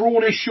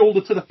thrown his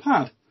shoulder to the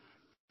pad.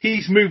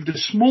 He's moved a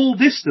small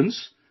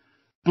distance,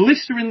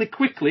 blisteringly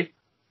quickly,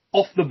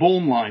 off the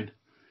bone line.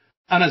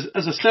 And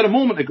as I said a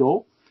moment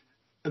ago,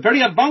 a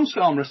very advanced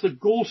arm wrestler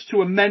goes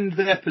to amend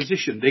their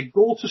position. They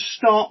go to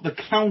start the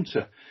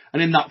counter.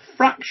 And in that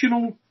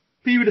fractional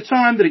period of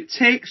time that it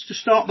takes to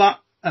start that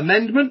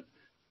amendment,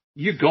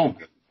 you're gone.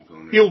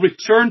 He'll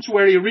return to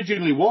where he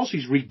originally was.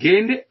 He's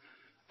regained it,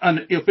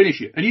 and he'll finish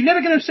it. And you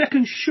never get a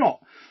second shot.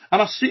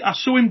 And I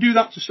saw him do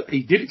that.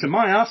 He did it to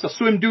my ass. I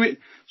saw him do it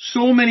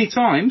so many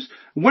times.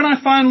 When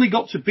I finally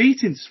got to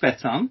beating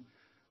Svetan,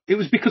 it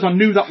was because I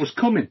knew that was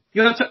coming.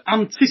 You had to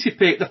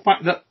anticipate the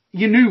fact that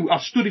you knew. I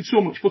studied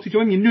so much footage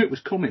on him, you knew it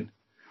was coming.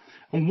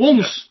 And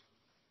once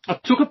I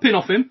took a pin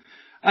off him,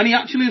 and he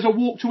actually, as I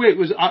walked away,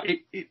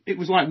 it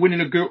was like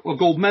winning a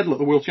gold medal at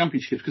the World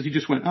Championships, because he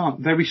just went,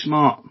 very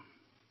smart.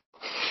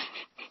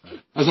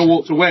 As I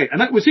walked away.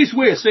 And that was his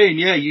way of saying,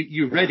 yeah,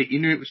 you read it, you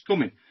knew it was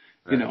coming,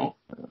 you know.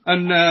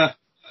 And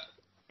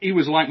he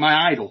was like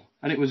my idol.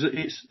 And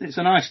it's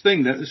a nice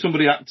thing that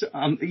somebody,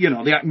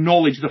 they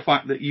acknowledge the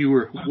fact that you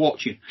were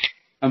watching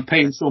and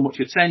paying so much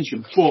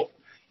attention. But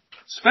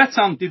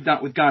Svetan did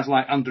that with guys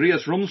like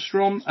Andreas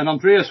Rundstrom, and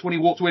Andreas, when he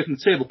walked away from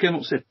the table, came up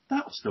and said,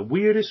 that's the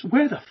weirdest,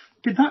 where the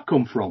did that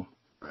come from?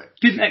 Right.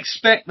 Didn't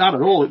expect that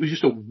at all. It was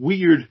just a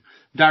weird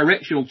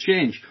directional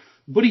change.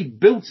 But he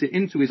built it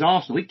into his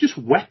arsenal. He just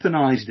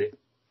weaponized it.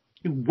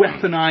 He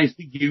weaponized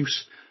the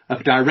use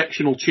of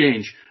directional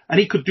change. And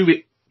he could do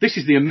it, this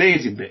is the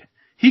amazing bit,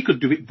 he could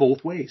do it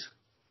both ways.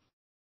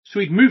 So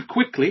he'd move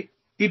quickly,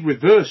 he'd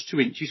reverse 2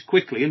 inches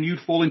quickly, and you'd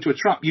fall into a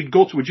trap. You'd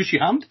go to adjust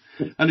your hand,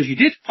 and as you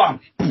did,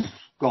 bam,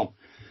 gone.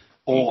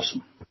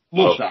 Awesome.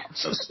 Love that.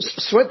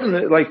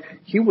 Svetan,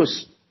 he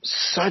was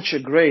such a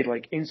great,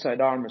 inside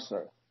arm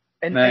wrestler.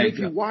 And if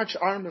you watch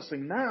arm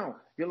wrestling now,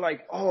 you're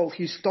like, oh,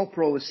 his top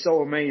roll is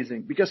so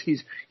amazing, because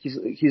his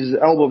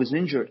elbow is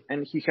injured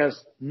and he has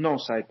no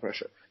side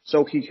pressure.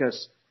 So he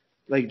has,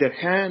 the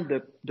hand,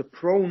 the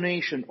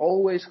pronation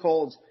always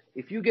holds.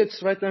 If you get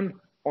Svetan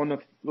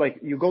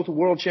you go to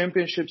World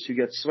Championships, you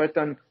get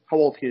Svetan, how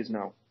old he is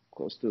now?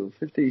 Close to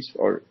 50s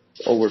or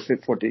over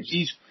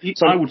 40s?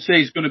 I would say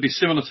he's going to be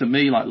similar to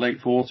me, late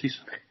 40s.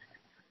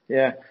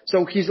 Yeah.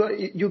 So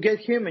you get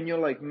him and you're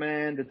like,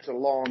 man, that's a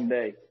long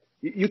day.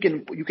 You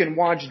can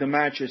watch the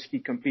matches. He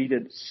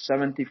competed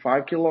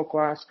 75 kilo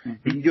class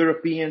in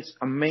Europeans,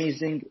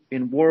 amazing,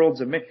 in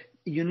worlds,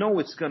 you know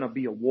it's gonna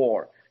be a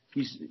war.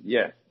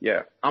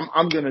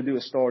 I'm gonna do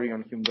a story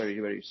on him very,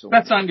 very soon.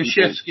 That's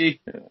Angashevsky,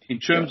 in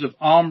terms of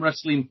arm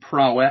wrestling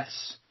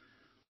prowess,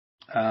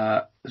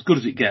 as good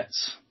as it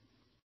gets.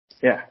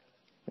 Yeah.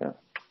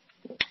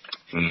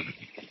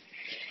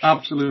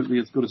 Absolutely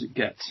as good as it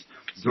gets.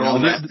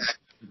 Drawing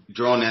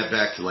that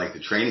back to the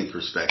training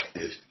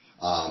perspective,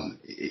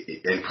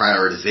 and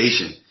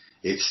prioritization,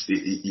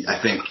 I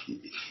think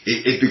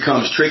it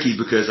becomes tricky,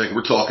 because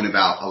we're talking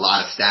about a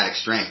lot of static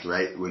strength,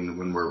 right?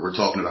 When we're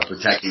talking about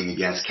protecting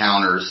against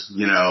counters,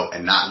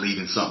 and not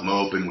leaving something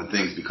open when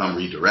things become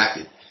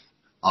redirected.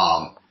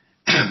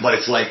 But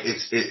it's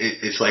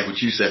like what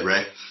you said,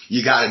 Ray.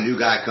 You got a new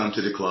guy come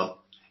to the club,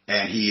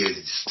 and he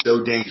is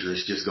so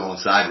dangerous just going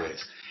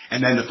sideways.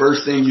 And then the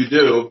first thing you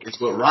do is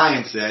what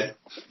Ryan said.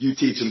 You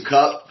teach him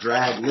cup,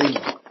 drag, lead.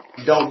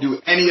 You don't do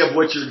any of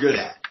what you're good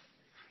at.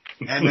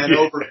 And then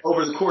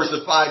over the course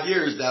of 5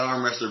 years, that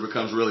arm wrestler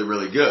becomes really,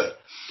 really good.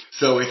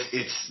 So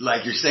it's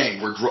like you're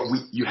saying,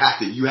 you have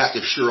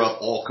to shore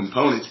up all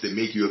components that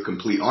make you a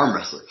complete arm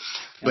wrestler.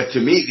 But to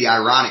me, the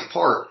ironic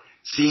part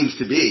seems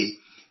to be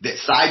that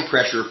side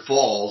pressure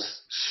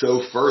falls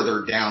so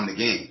further down the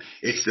game.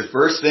 It's the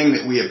first thing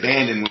that we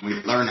abandon when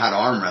we learn how to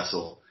arm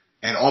wrestle,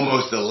 and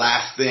almost the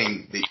last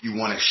thing that you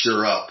want to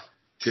shore up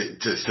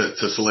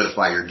to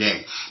solidify your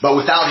game. But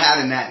without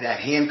having that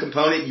hand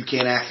component, you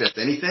can't access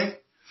anything.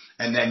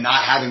 And then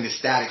not having the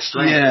static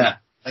strength. Yeah.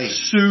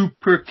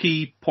 Super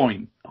key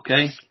point,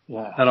 okay?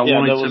 Yeah. That I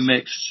wanted to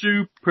make.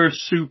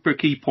 Super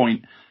key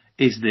point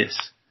is this.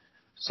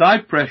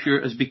 Side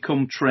pressure has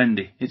become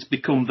trendy. It's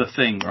become the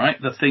thing, right?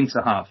 The thing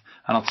to have.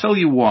 And I'll tell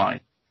you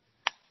why.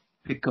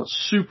 Because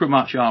super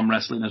match arm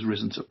wrestling has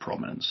risen to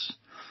prominence.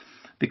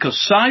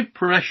 Because side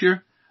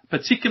pressure,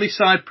 particularly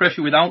side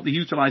pressure without the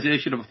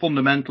utilization of a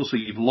fundamental, so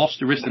you've lost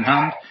your wrist and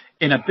hand,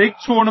 in a big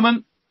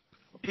tournament,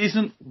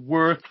 isn't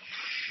worth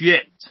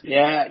shit.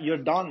 Yeah, you're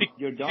done.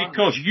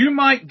 Because you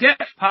might get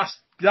past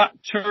that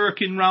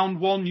Turk in round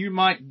 1, you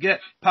might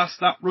get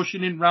past that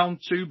Russian in round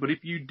 2, but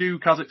if you do,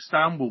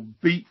 Kazakhstan will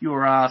beat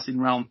your ass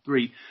in round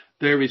 3.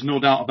 There is no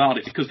doubt about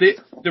it. Because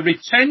the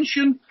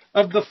retention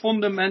of the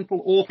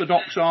fundamental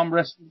orthodox arm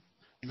wrestling,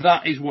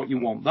 that is what you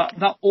want.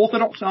 That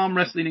orthodox arm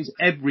wrestling is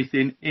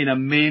everything in a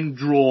main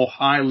draw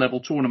high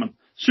level tournament.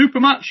 Super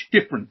match,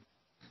 different.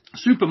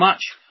 Super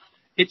match,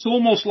 it's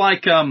almost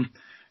like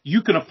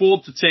you can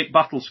afford to take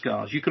battle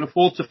scars. You can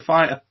afford to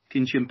fight a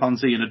fucking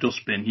chimpanzee in a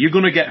dustbin. You're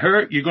going to get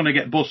hurt, you're going to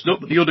get busted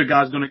up, but the other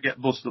guy's going to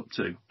get busted up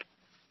too.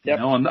 Yep.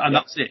 And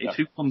that's it. It's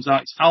who comes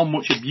out. It's how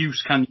much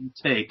abuse can you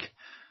take.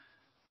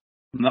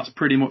 And that's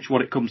pretty much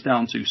what it comes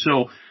down to.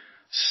 So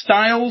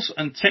styles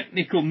and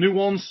technical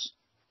nuance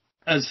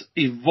has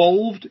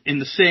evolved in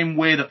the same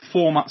way that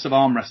formats of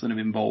arm wrestling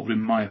have evolved,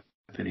 in my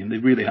opinion. They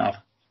really have.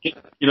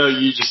 You know,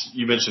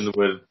 you mentioned the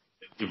word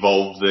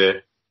evolved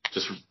there.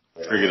 Just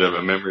triggered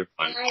a memory of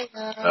mine.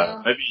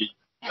 Maybe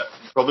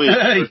probably a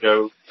year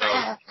ago.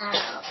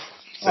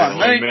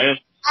 Man.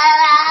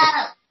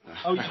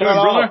 Oh, you doing,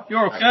 brother?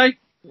 You're okay?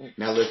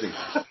 Now listen,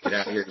 get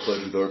out of here and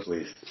close the door,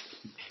 please.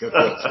 Go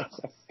close.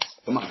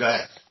 Come on, go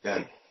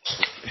ahead.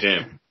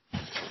 Damn.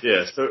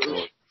 Yeah, so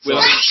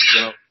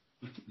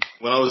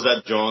when I was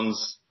at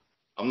John's,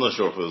 I'm not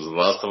sure if it was the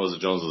last time I was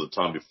at John's or the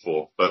time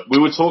before, but we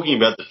were talking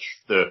about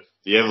the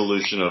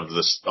evolution of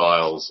the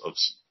styles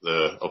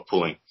of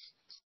pulling.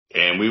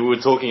 And we were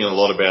talking a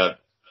lot about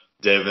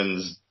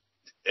Devon's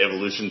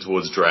evolution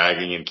towards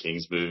dragging and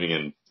King's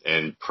moving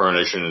and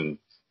pronation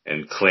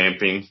and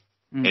clamping.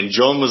 And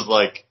John was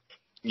like,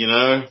 you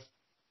know,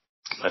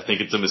 I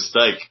think it's a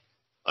mistake.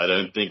 I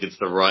don't think it's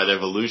the right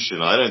evolution.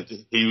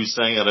 He was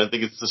saying, I don't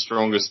think it's the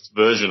strongest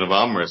version of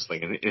arm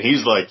wrestling. And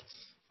he's like,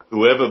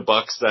 whoever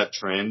bucks that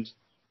trend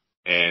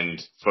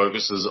and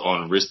focuses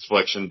on wrist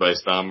flexion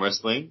based arm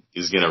wrestling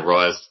is going to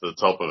rise to the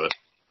top of it.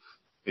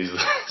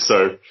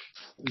 So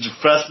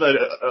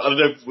fascinated. I don't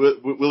know,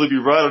 will he be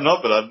right or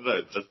not, but I don't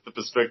know. That's the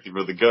perspective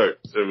of the GOAT.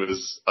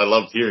 I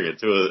loved hearing it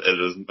too. It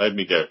has made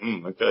me go,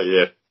 okay,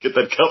 yeah, get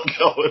that cup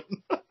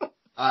going.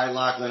 All right,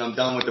 Lachlan, I'm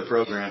done with the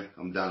program.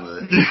 I'm done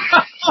with it.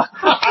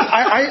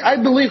 I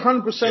believe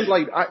 100%,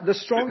 like, the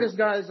strongest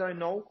guys I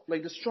know,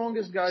 like, the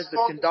strongest guys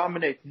that can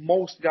dominate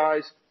most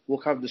guys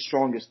will have the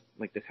strongest,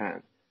 like, the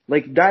hand.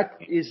 Like, that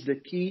is the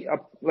key.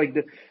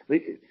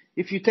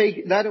 If you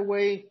take that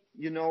away,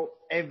 you know,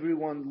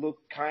 everyone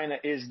kind of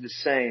is the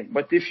same.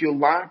 But if you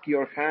lack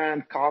your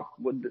hand, cup,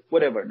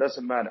 whatever,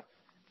 doesn't matter.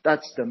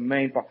 That's the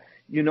main part.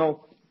 You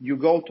know, you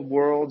go to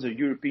Worlds or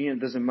European,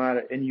 doesn't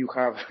matter, and you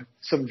have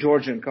some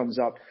Georgian comes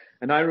up.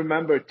 And I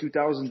remember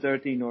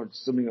 2013 or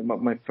something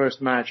about my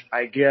first match.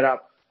 I get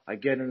up, I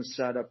get in the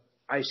setup,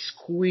 I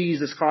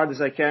squeeze as hard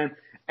as I can,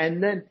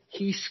 and then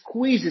he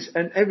squeezes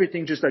and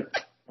everything just like,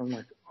 I'm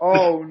like,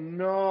 oh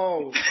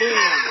no, boom,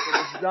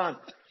 it's done.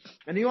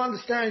 And you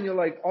understand, you're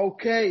like,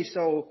 okay,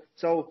 so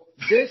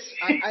this,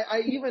 I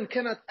even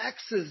cannot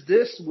access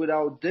this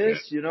without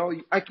this, you know,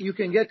 you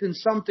can get in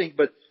something,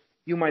 but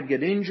you might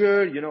get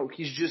injured, you know,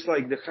 he's just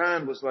like, the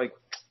hand was like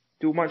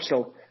too much.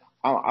 So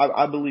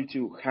I believe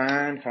too,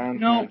 hand. You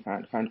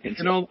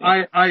know,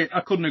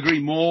 I couldn't agree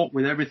more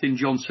with everything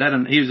John said.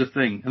 And here's the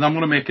thing, and I'm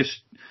going to make a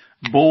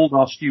bold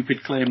or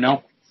stupid claim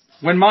now.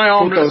 When my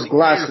arm Put those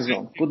glasses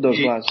on.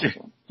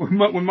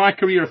 When my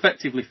career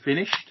effectively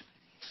finished,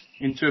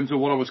 in terms of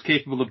what I was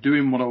capable of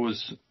doing, what I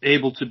was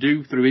able to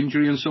do through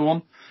injury and so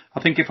on,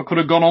 I think if I could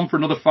have gone on for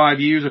another 5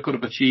 years, I could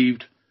have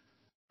achieved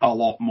a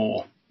lot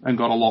more and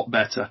got a lot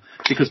better.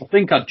 Because I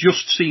think I'd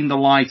just seen the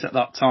light at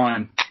that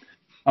time.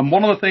 And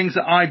one of the things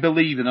that I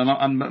believe in,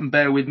 and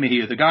bear with me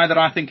here, the guy that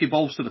I think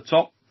evolves to the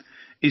top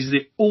is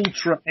the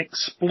ultra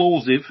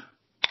explosive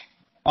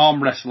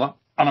arm wrestler.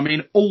 And I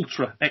mean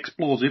ultra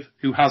explosive,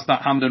 who has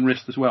that hand and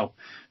wrist as well.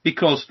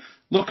 Because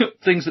look at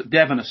things that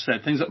Devon has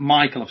said, things that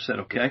Michael have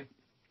said, okay,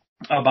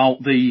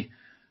 about the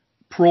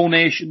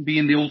pronation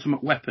being the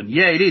ultimate weapon.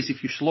 Yeah, it is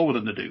if you're slower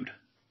than the dude,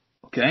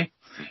 okay?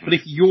 But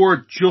if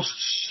you're just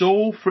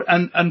so...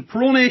 And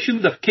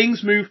pronation, the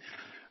King's move,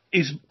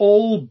 is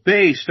all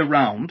based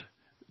around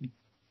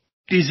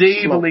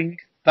disabling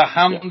the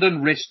hand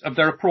and wrist of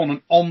their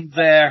opponent on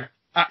their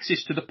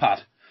axis to the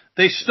pad.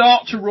 They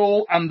start to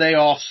roll and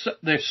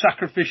their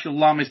sacrificial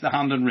lamb is the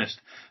hand and wrist.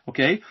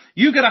 Okay?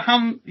 You get a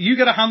hand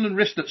and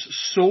wrist that's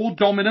so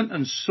dominant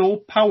and so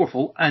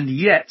powerful and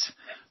yet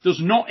does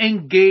not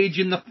engage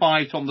in the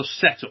fight on the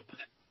setup.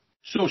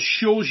 So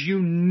shows you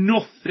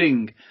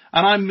nothing.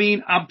 And I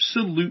mean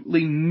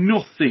absolutely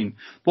nothing.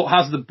 But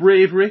has the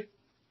bravery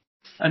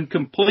and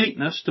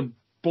completeness to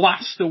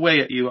blast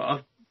away at you at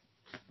a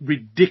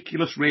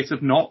ridiculous rate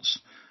of knots.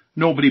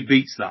 Nobody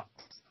beats that.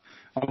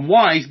 And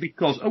why? Is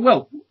because,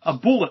 a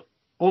bullet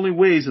only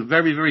weighs a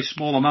very, very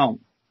small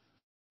amount.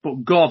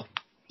 But God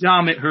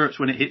damn, it hurts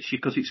when it hits you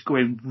because it's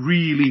going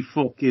really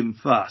fucking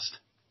fast.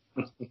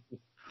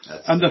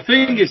 And the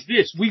thing is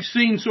this, we've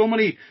seen so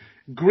many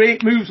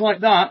great moves like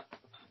that.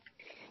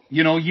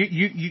 You know,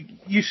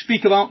 you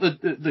speak about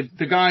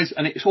the guys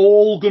and it's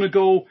all gonna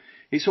go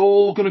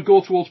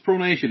towards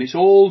pronation. It's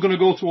all gonna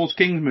go towards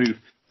King's move.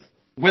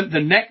 When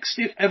the next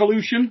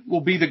evolution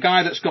will be the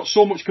guy that's got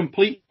so much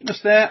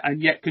completeness there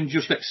and yet can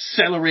just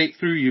accelerate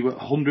through you at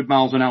 100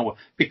 miles an hour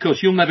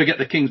because you'll never get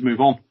the King's move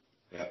on.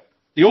 Yeah.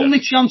 The only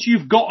chance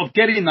you've got of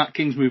getting that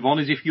King's move on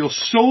is if you're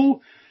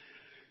so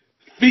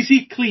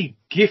physically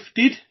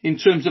gifted in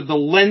terms of the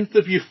length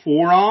of your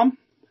forearm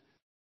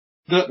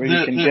that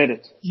you can get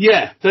it.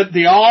 Yeah, that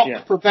the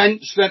arc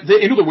prevents that.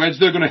 In other words,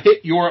 they're going to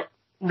hit your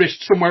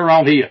wrist somewhere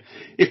around here.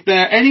 If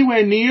they're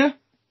anywhere near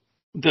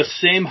the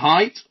same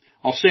height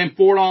or same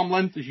forearm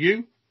length as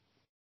you,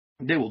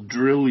 they will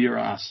drill your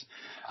ass.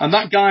 And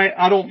that guy,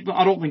 I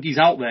don't think he's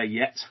out there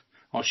yet,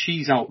 or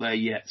she's out there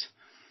yet.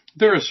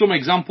 there are some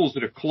examples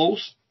that are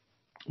close,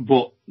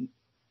 but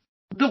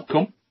they'll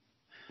come.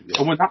 Yeah.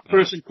 And when that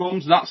person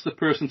comes, that's the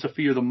person to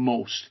fear the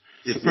most.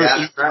 If you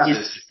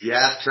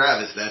ask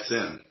Travis, that's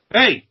him.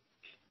 Hey,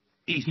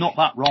 he's not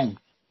that wrong.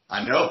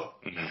 I know.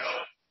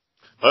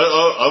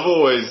 I've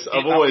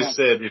always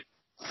said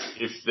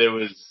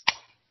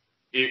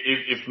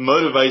if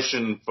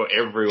motivation for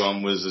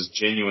everyone was as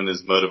genuine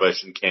as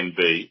motivation can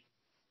be,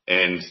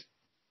 and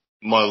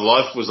my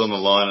life was on the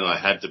line and I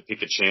had to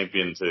pick a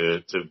champion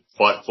to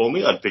fight for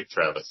me, I'd pick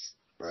Travis.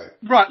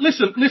 Right.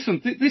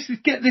 Listen.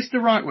 Get this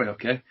the right way,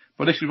 okay?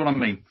 But this is what I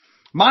mean.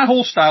 My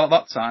whole style at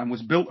that time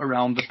was built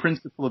around the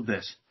principle of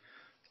this.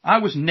 I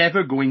was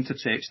never going to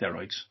take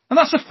steroids. And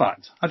that's a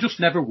fact. I just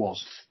never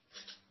was.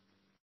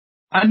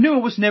 I knew I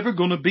was never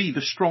going to be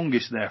the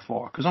strongest,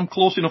 therefore, because I'm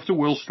close enough to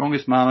world's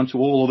strongest man and to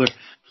all other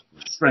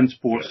strength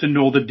sports to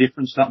know the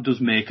difference that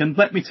does make. And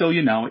let me tell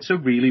you now, it's a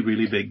really,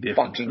 really big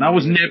difference. And I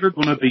was never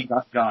going to be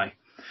that guy.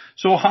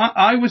 So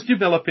I was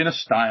developing a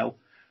style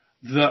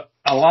that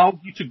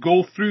allowed you to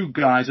go through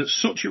guys at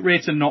such a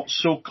rate and not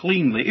so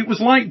cleanly. It was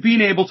like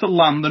being able to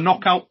land the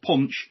knockout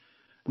punch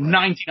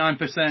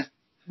 99%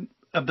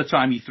 of the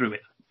time you threw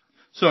it.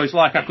 So it's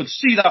like I could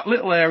see that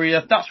little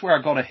area, that's where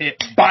I got a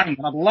hit, bang,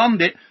 and I'd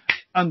land it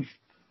and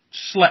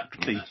slept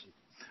people.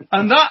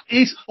 And that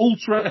is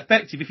ultra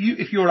effective.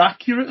 If your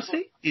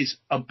accuracy is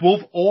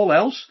above all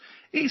else,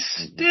 it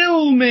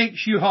still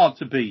makes you hard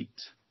to beat.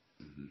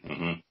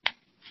 Mm-hmm.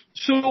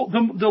 So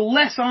the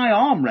less I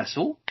arm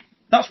wrestle,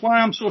 that's why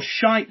I'm so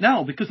shite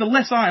now, because the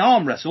less I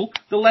arm wrestle,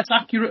 the less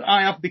accurate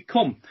I have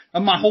become.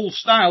 And my whole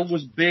style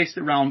was based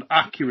around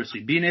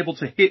accuracy, being able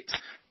to hit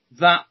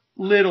that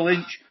little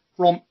inch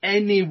from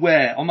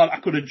anywhere. On that, I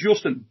could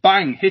adjust and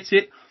bang, hit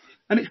it,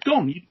 and it's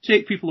gone. You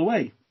take people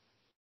away.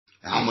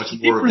 How much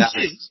more of that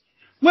is?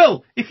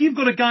 Well, if you've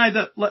got a guy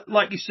that,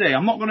 like you say,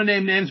 I'm not going to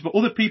name names, but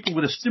other people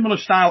with a similar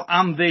style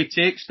and they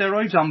take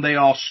steroids and they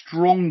are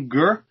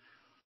stronger,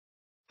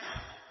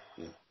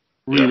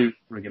 really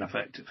friggin'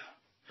 effective.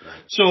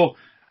 So,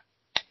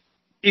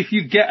 if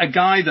you get a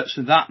guy that's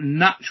that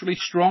naturally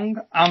strong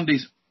and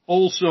is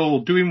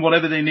also doing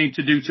whatever they need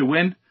to do to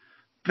win,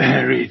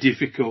 very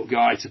difficult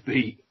guy to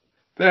beat.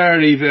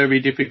 Very, very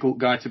difficult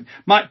guy to...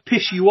 Might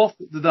piss you off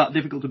that they're that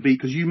difficult to beat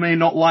because you may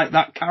not like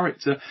that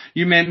character,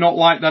 you may not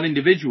like that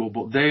individual,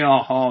 but they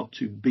are hard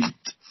to beat.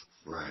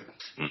 Right.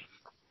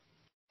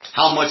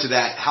 How much of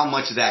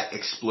that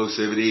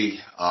explosivity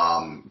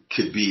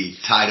could be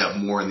tied up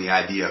more in the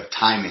idea of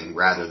timing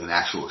rather than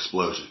actual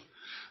explosion?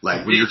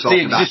 Like when you're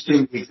talking about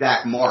hitting the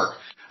exact mark,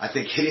 I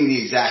think hitting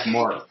the exact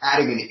mark,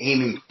 adding an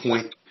aiming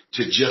point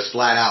to just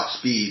flat out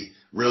speed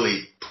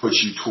really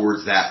puts you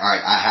towards that, all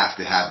right, I have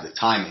to have the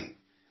timing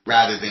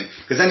rather than,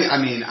 because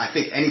I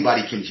think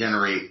anybody can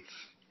generate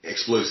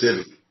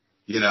explosivity,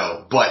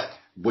 but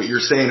what you're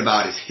saying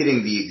about is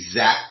hitting the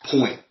exact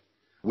point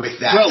with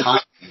that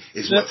timing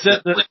is what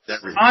separates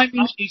everything.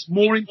 Timing is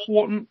more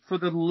important for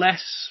the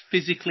less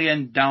physically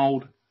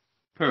endowed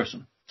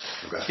person.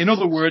 Okay. In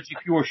other words,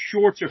 if you're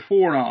shorter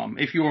forearm,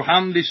 if your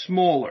hand is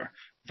smaller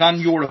than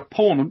your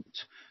opponent,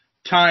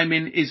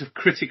 timing is of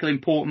critical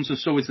importance and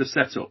so is the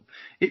setup.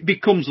 It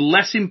becomes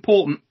less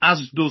important,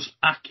 as does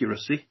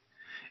accuracy,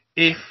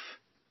 if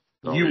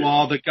you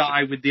are the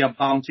guy with the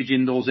advantage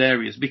in those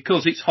areas,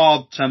 because it's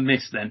hard to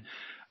miss then.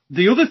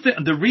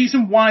 The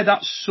reason why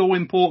that's so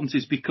important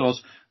is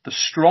because the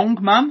strong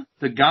man,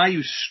 the guy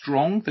who's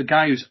strong, the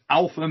guy who's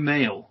alpha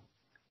male,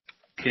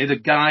 okay, the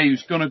guy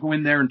who's going to go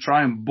in there and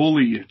try and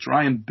bully you,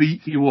 try and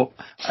beat you up.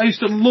 I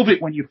used to love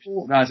it when you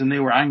fought guys and they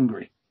were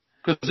angry.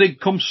 Because they'd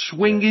come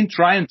swinging,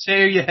 try and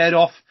tear your head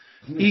off.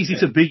 Easy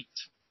to beat.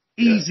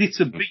 Easy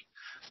to beat.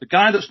 The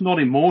guy that's not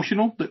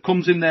emotional, that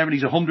comes in there and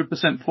he's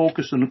 100%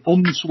 focused and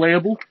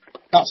unswayable,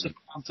 that's a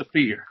man to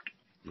fear.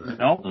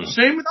 Right.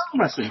 Same with arm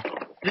wrestling.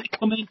 They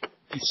come in,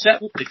 you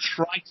settle, they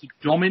try to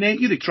dominate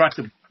you, they try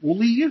to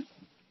bully you.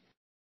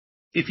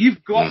 If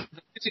you've got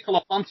the physical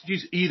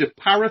advantages, either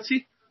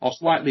parity or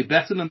slightly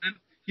better than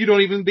them, you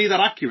don't even be that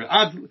accurate.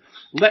 I'd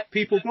let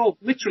people go.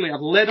 Literally, I'd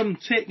let them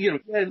take,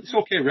 it's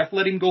okay, ref,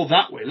 let him go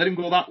that way, let him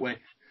go that way.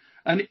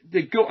 And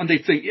they go and they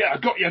think, I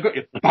got you,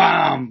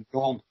 bam,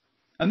 gone.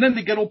 And then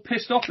they get all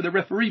pissed off with the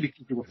referee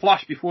because they were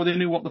flashed before they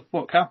knew what the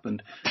fuck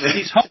happened.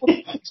 It's hard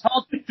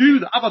to do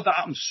that. I've had that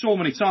happen so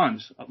many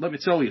times. Let me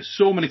tell you,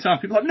 so many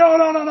times. People are like,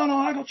 no,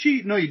 I got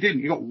cheated. No, you didn't.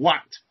 You got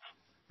whacked.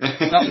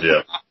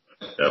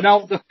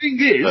 Now, the thing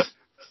is,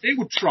 they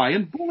would try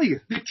and bully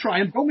you. They'd try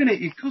and dominate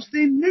you because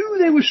they knew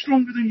they were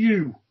stronger than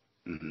you.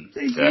 Mm-hmm.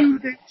 They knew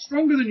they were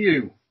stronger than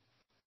you.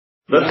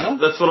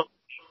 That's what.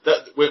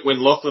 When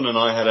Lachlan and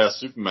I had our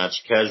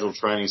casual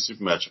training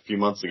super match a few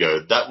months ago,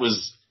 that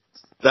was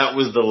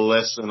the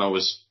lesson I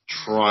was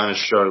trying to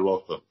show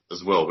Lachlan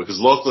as well, because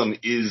Lachlan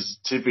is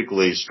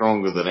typically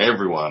stronger than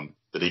everyone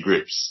that he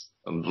grips,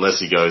 unless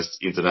he goes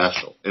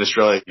international. In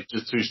Australia, he's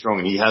just too strong,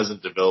 and he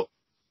hasn't developed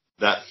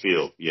that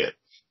feel yet.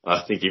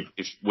 I think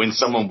if when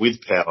someone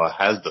with power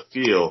has the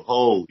feel,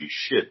 holy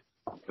shit,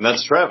 and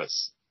that's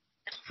Travis.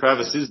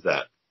 Travis is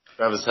that.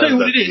 Travis has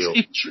that feel.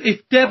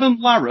 If Devon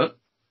Larratt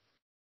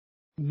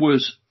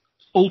was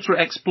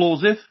ultra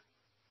explosive,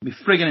 he'd be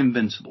friggin'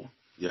 invincible.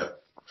 Yep.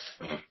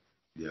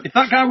 If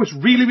that guy was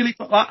really, really,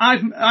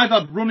 I've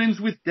had run-ins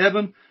with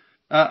Devon.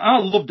 I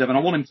love Devon. I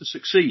want him to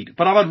succeed.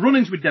 But I've had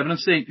run-ins with Devon and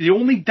saying the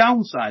only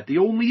downside, the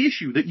only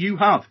issue that you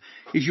have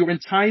is your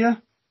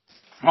entire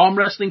arm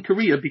wrestling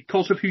career,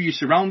 because of who you're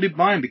surrounded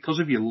by and because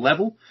of your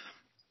level,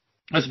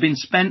 has been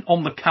spent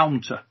on the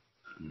counter.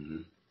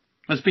 Mm-hmm.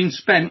 Has been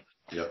spent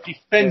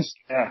defense.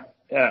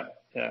 Yeah.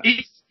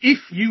 If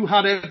you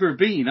had ever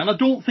been, and I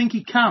don't think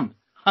he can,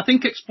 I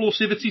think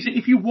explosivity,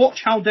 if you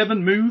watch how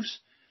Devon moves,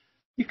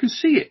 you can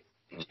see it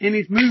in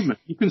his movement.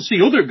 You can see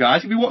other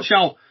guys. If you watch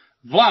how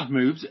Vlad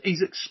moves,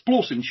 he's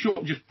explosive,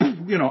 short, just,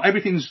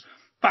 everything's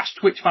fast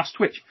twitch.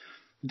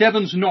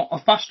 Devon's not a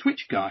fast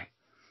twitch guy.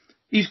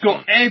 He's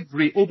got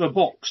every other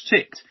box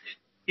ticked.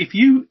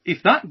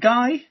 If that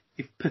guy,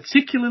 if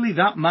particularly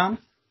that man,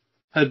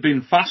 had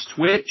been fast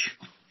twitch,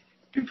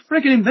 he'd be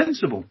friggin'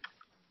 invincible.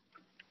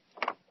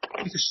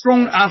 He's as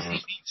strong as he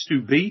needs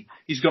to be.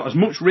 He's got as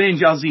much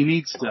range as he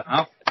needs to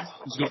have.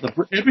 He's got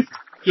everything.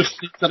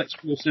 Just needs that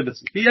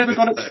explosivity. If he ever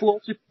got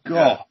explosive,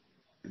 God.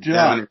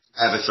 Devon and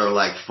Travis are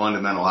like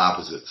fundamental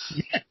opposites.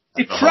 Yeah.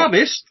 If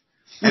Travis...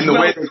 And the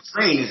way they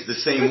train is the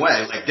same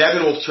way. Like,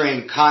 Devon will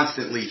train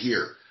constantly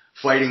here,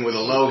 fighting with a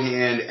low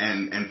hand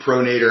and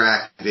pronator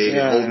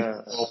activated, holding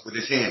the ball with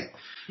his hand.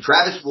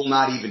 Travis will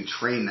not even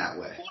train that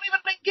way. Won't even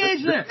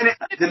engage there.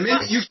 The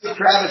minute you get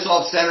Travis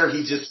off center,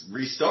 he just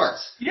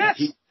restarts. Yeah.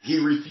 He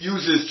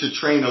refuses to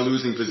train a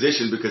losing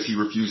position because he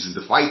refuses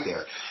to fight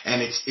there.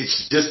 And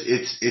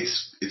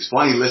it's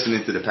funny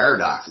listening to the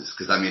paradoxes,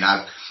 because I mean,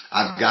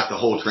 I've got the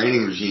whole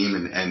training regime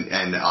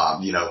and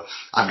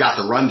I've got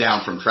the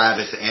rundown from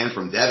Travis and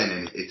from Devon,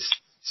 and it's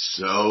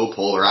so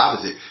polar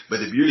opposite. But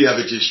the beauty of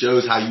it just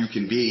shows how you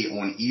can be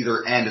on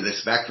either end of the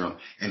spectrum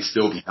and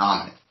still be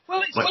dominant.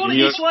 Well, it's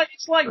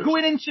like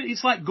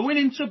going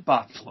into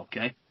battle,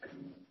 okay?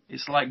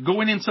 It's like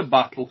going into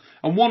battle,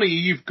 and one of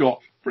you've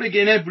got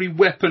friggin' every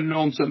weapon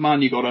known to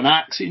man. You got an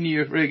axe in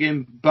your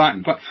friggin' back,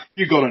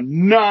 you got a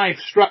knife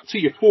strapped to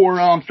your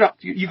forearm,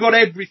 you got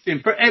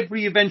everything for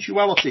every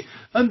eventuality.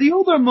 And the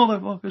other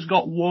motherfucker's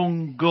got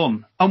one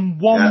gun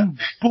and one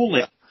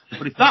bullet.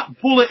 But if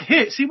that bullet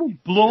hits, he will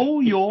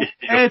blow your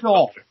head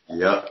off.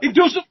 Yeah. It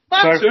doesn't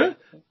matter.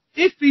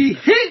 If he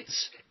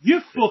hits,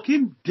 you're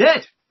fucking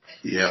dead.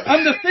 Yeah.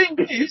 And the thing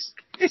is,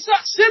 it's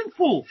that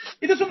simple.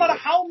 It doesn't matter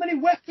how many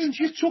weapons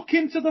you took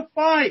into the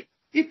fight.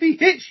 If he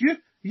hits you,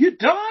 you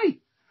die.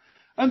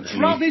 And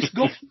Travis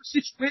got to a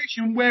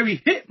situation where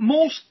he hit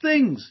most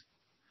things.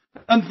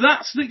 And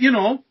that's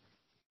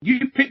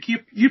you pick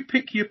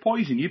your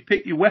poison, you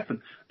pick your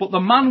weapon. But the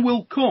man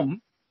will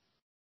come,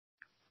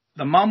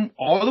 the man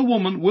or the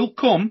woman will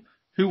come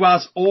who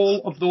has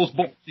all of those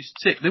boxes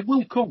ticked. They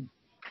will come.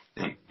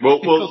 Well,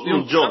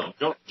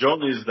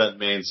 John is that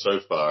man so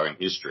far in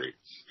history.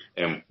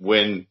 And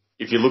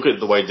if you look at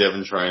the way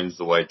Devon trains,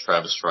 the way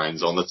Travis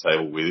trains on the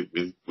table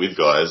with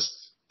guys,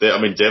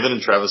 Devon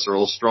and Travis are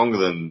all stronger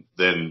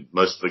than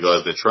most of the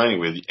guys they're training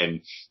with,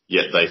 and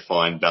yet they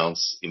find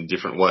balance in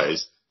different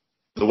ways.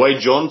 The way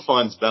John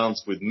finds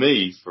balance with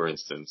me, for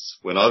instance,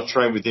 when I've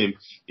trained with him,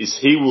 is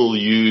he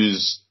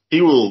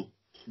will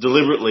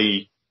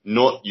deliberately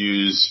not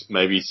use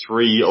maybe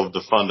 3 of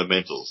the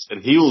fundamentals,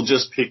 and he will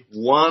just pick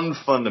one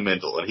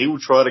fundamental, and he will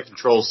try to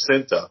control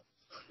center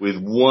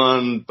with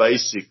one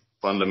basic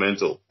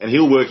fundamental, and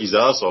he'll work his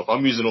ass off.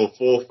 I'm using all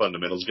 4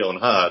 fundamentals going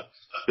hard.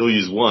 He'll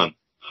use one.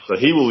 So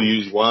he will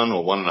use 1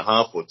 or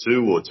 1.5 or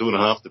 2 or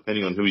 2.5,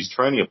 depending on who his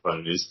training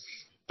opponent is.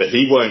 But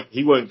he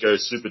won't go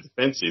super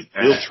defensive.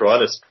 He'll try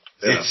to.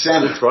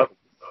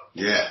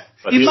 Yeah.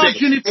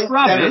 Imagine if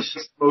Travis.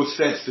 Makes most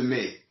sense to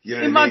me. You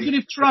know imagine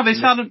if Travis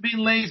hadn't been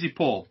lazy,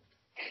 Paul.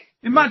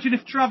 Imagine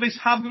if Travis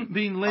hadn't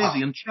been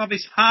lazy and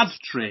Travis had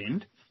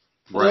trained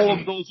all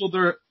of those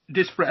other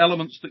disparate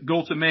elements that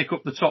go to make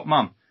up the top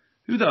man.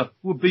 Who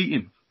would beat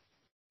him?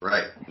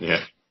 Right.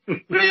 Yeah.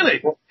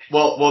 Really?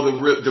 Well,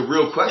 the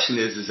real question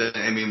is that,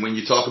 when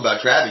you talk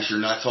about Travis, you're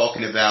not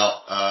talking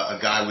about a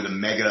guy with a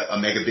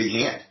mega big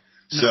hand.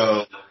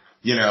 So,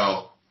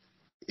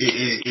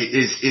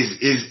 is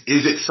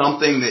it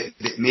something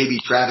that maybe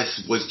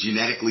Travis was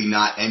genetically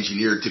not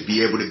engineered to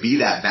be able to be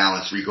that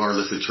balanced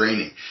regardless of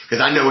training?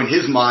 Because I know in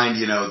his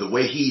mind, the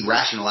way he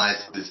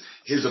rationalizes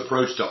his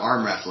approach to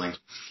arm wrestling,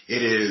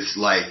 it is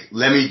like,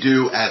 let me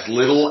do as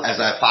little as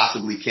I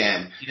possibly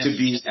can to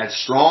be as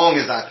strong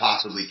as I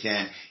possibly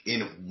can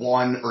in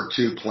 1 or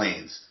 2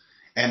 planes.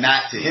 And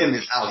that to him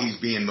is how he's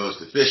being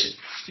most efficient.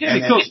 Yeah,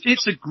 because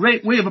it's a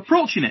great way of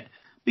approaching it.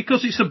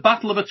 Because it's a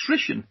battle of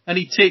attrition, and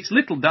he takes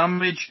little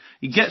damage,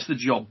 he gets the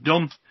job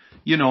done.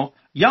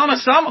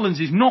 Giannis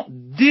Amelins is not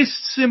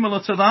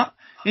dissimilar to that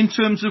in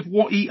terms of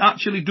what he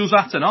actually does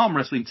at an arm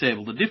wrestling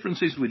table. The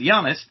difference is with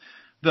Giannis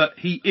that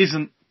he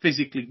isn't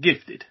physically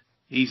gifted.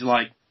 He's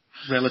like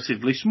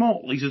relatively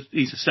small.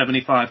 He's a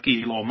 75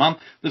 kilo man.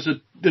 There's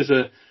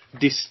a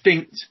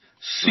distinct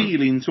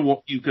ceiling to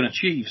what you can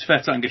achieve.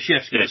 Svetlana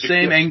Gashevsky, the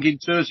same. Engin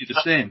Terzi,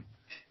 the same.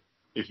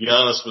 If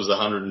Giannis was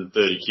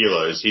 130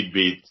 kilos, he'd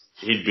be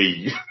he'd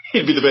be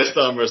the best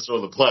arm wrestler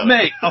on the planet.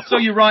 Mate, I'll tell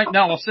you right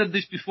now, I've said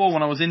this before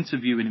when I was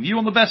interviewing him. You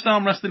want the best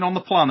arm wrestling on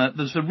the planet,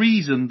 there's a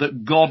reason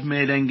that God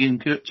made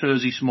Engin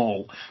Terzi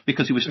small,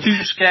 because he was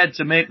too scared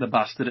to make the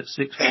bastard at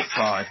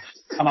 6'5".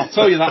 And I'll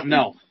tell you that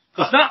now.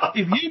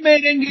 If you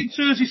made Engin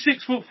Terzi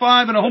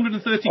 6'5" and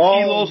 130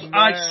 kilos, man.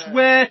 I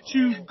swear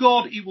to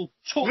God, he will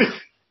tuck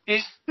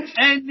it.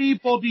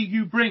 Anybody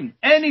you bring,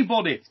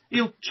 anybody,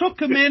 he'll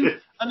tuck him in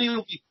and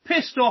he'll be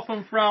pissed off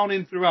and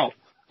frowning throughout.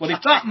 But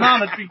if that man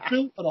had been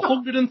built at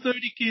 130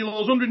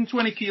 kilos,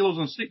 120 kilos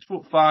and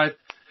 6'5",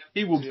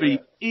 he would be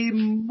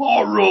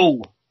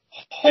immoral.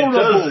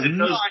 Horrible. It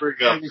does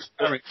bring up.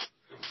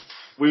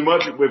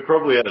 We're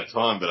probably out of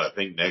time, but I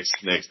think next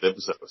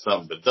episode or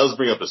something. But it does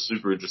bring up a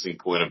super interesting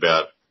point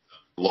about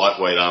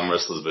lightweight arm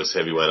wrestlers versus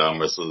heavyweight arm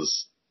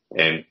wrestlers.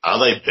 And are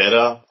they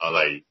better? Are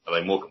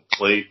they more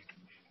complete?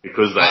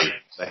 Because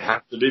they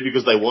have to be,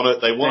 because they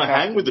want to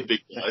hang with the big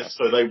guys,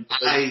 so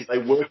they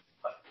work.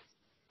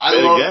 I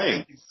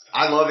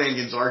love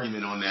Engin's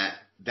argument on that.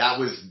 That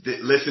was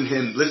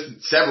listen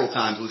several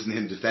times. Listen to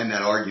him defend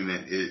that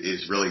argument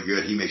is really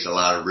good. He makes a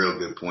lot of real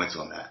good points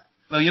on that.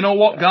 Well, you know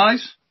what,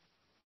 guys?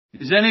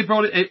 Is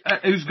anybody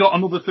who's got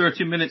another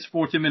 40 minutes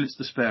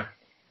to spare?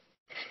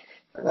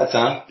 That's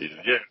time.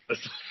 Yeah.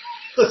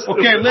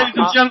 Okay, ladies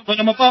and gentlemen,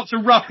 I'm about to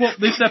wrap up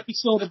this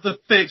episode of The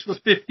Fix. We're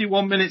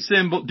 51 minutes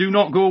in, but do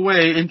not go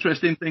away.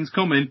 Interesting things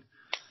coming.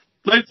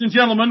 Ladies and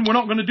gentlemen, we're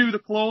not going to do the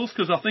close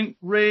because I think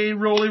Ray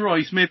Rolly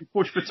Royce may be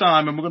pushed for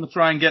time, and we're going to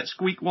try and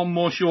squeak one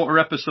more shorter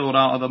episode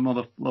out of the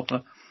mother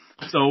fluffer.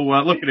 So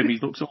look at him, he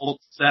looks all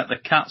upset. The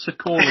cats are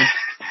calling.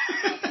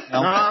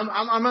 No,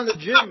 I'm at the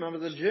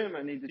gym.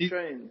 I need to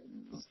train.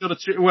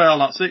 Well,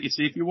 that's it. You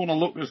see, if you want to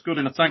look as good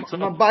in a tank top,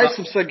 my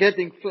biceps are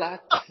getting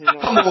flat. You know.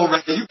 Come on,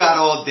 Ray. You got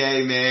all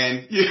day,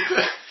 man.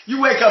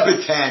 You wake up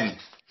at 10.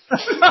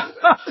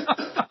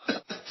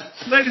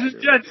 Ladies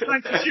and gents,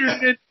 thanks for tuning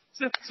in to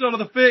this episode of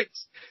The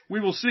Fix. We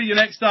will see you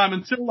next time.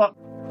 Until that.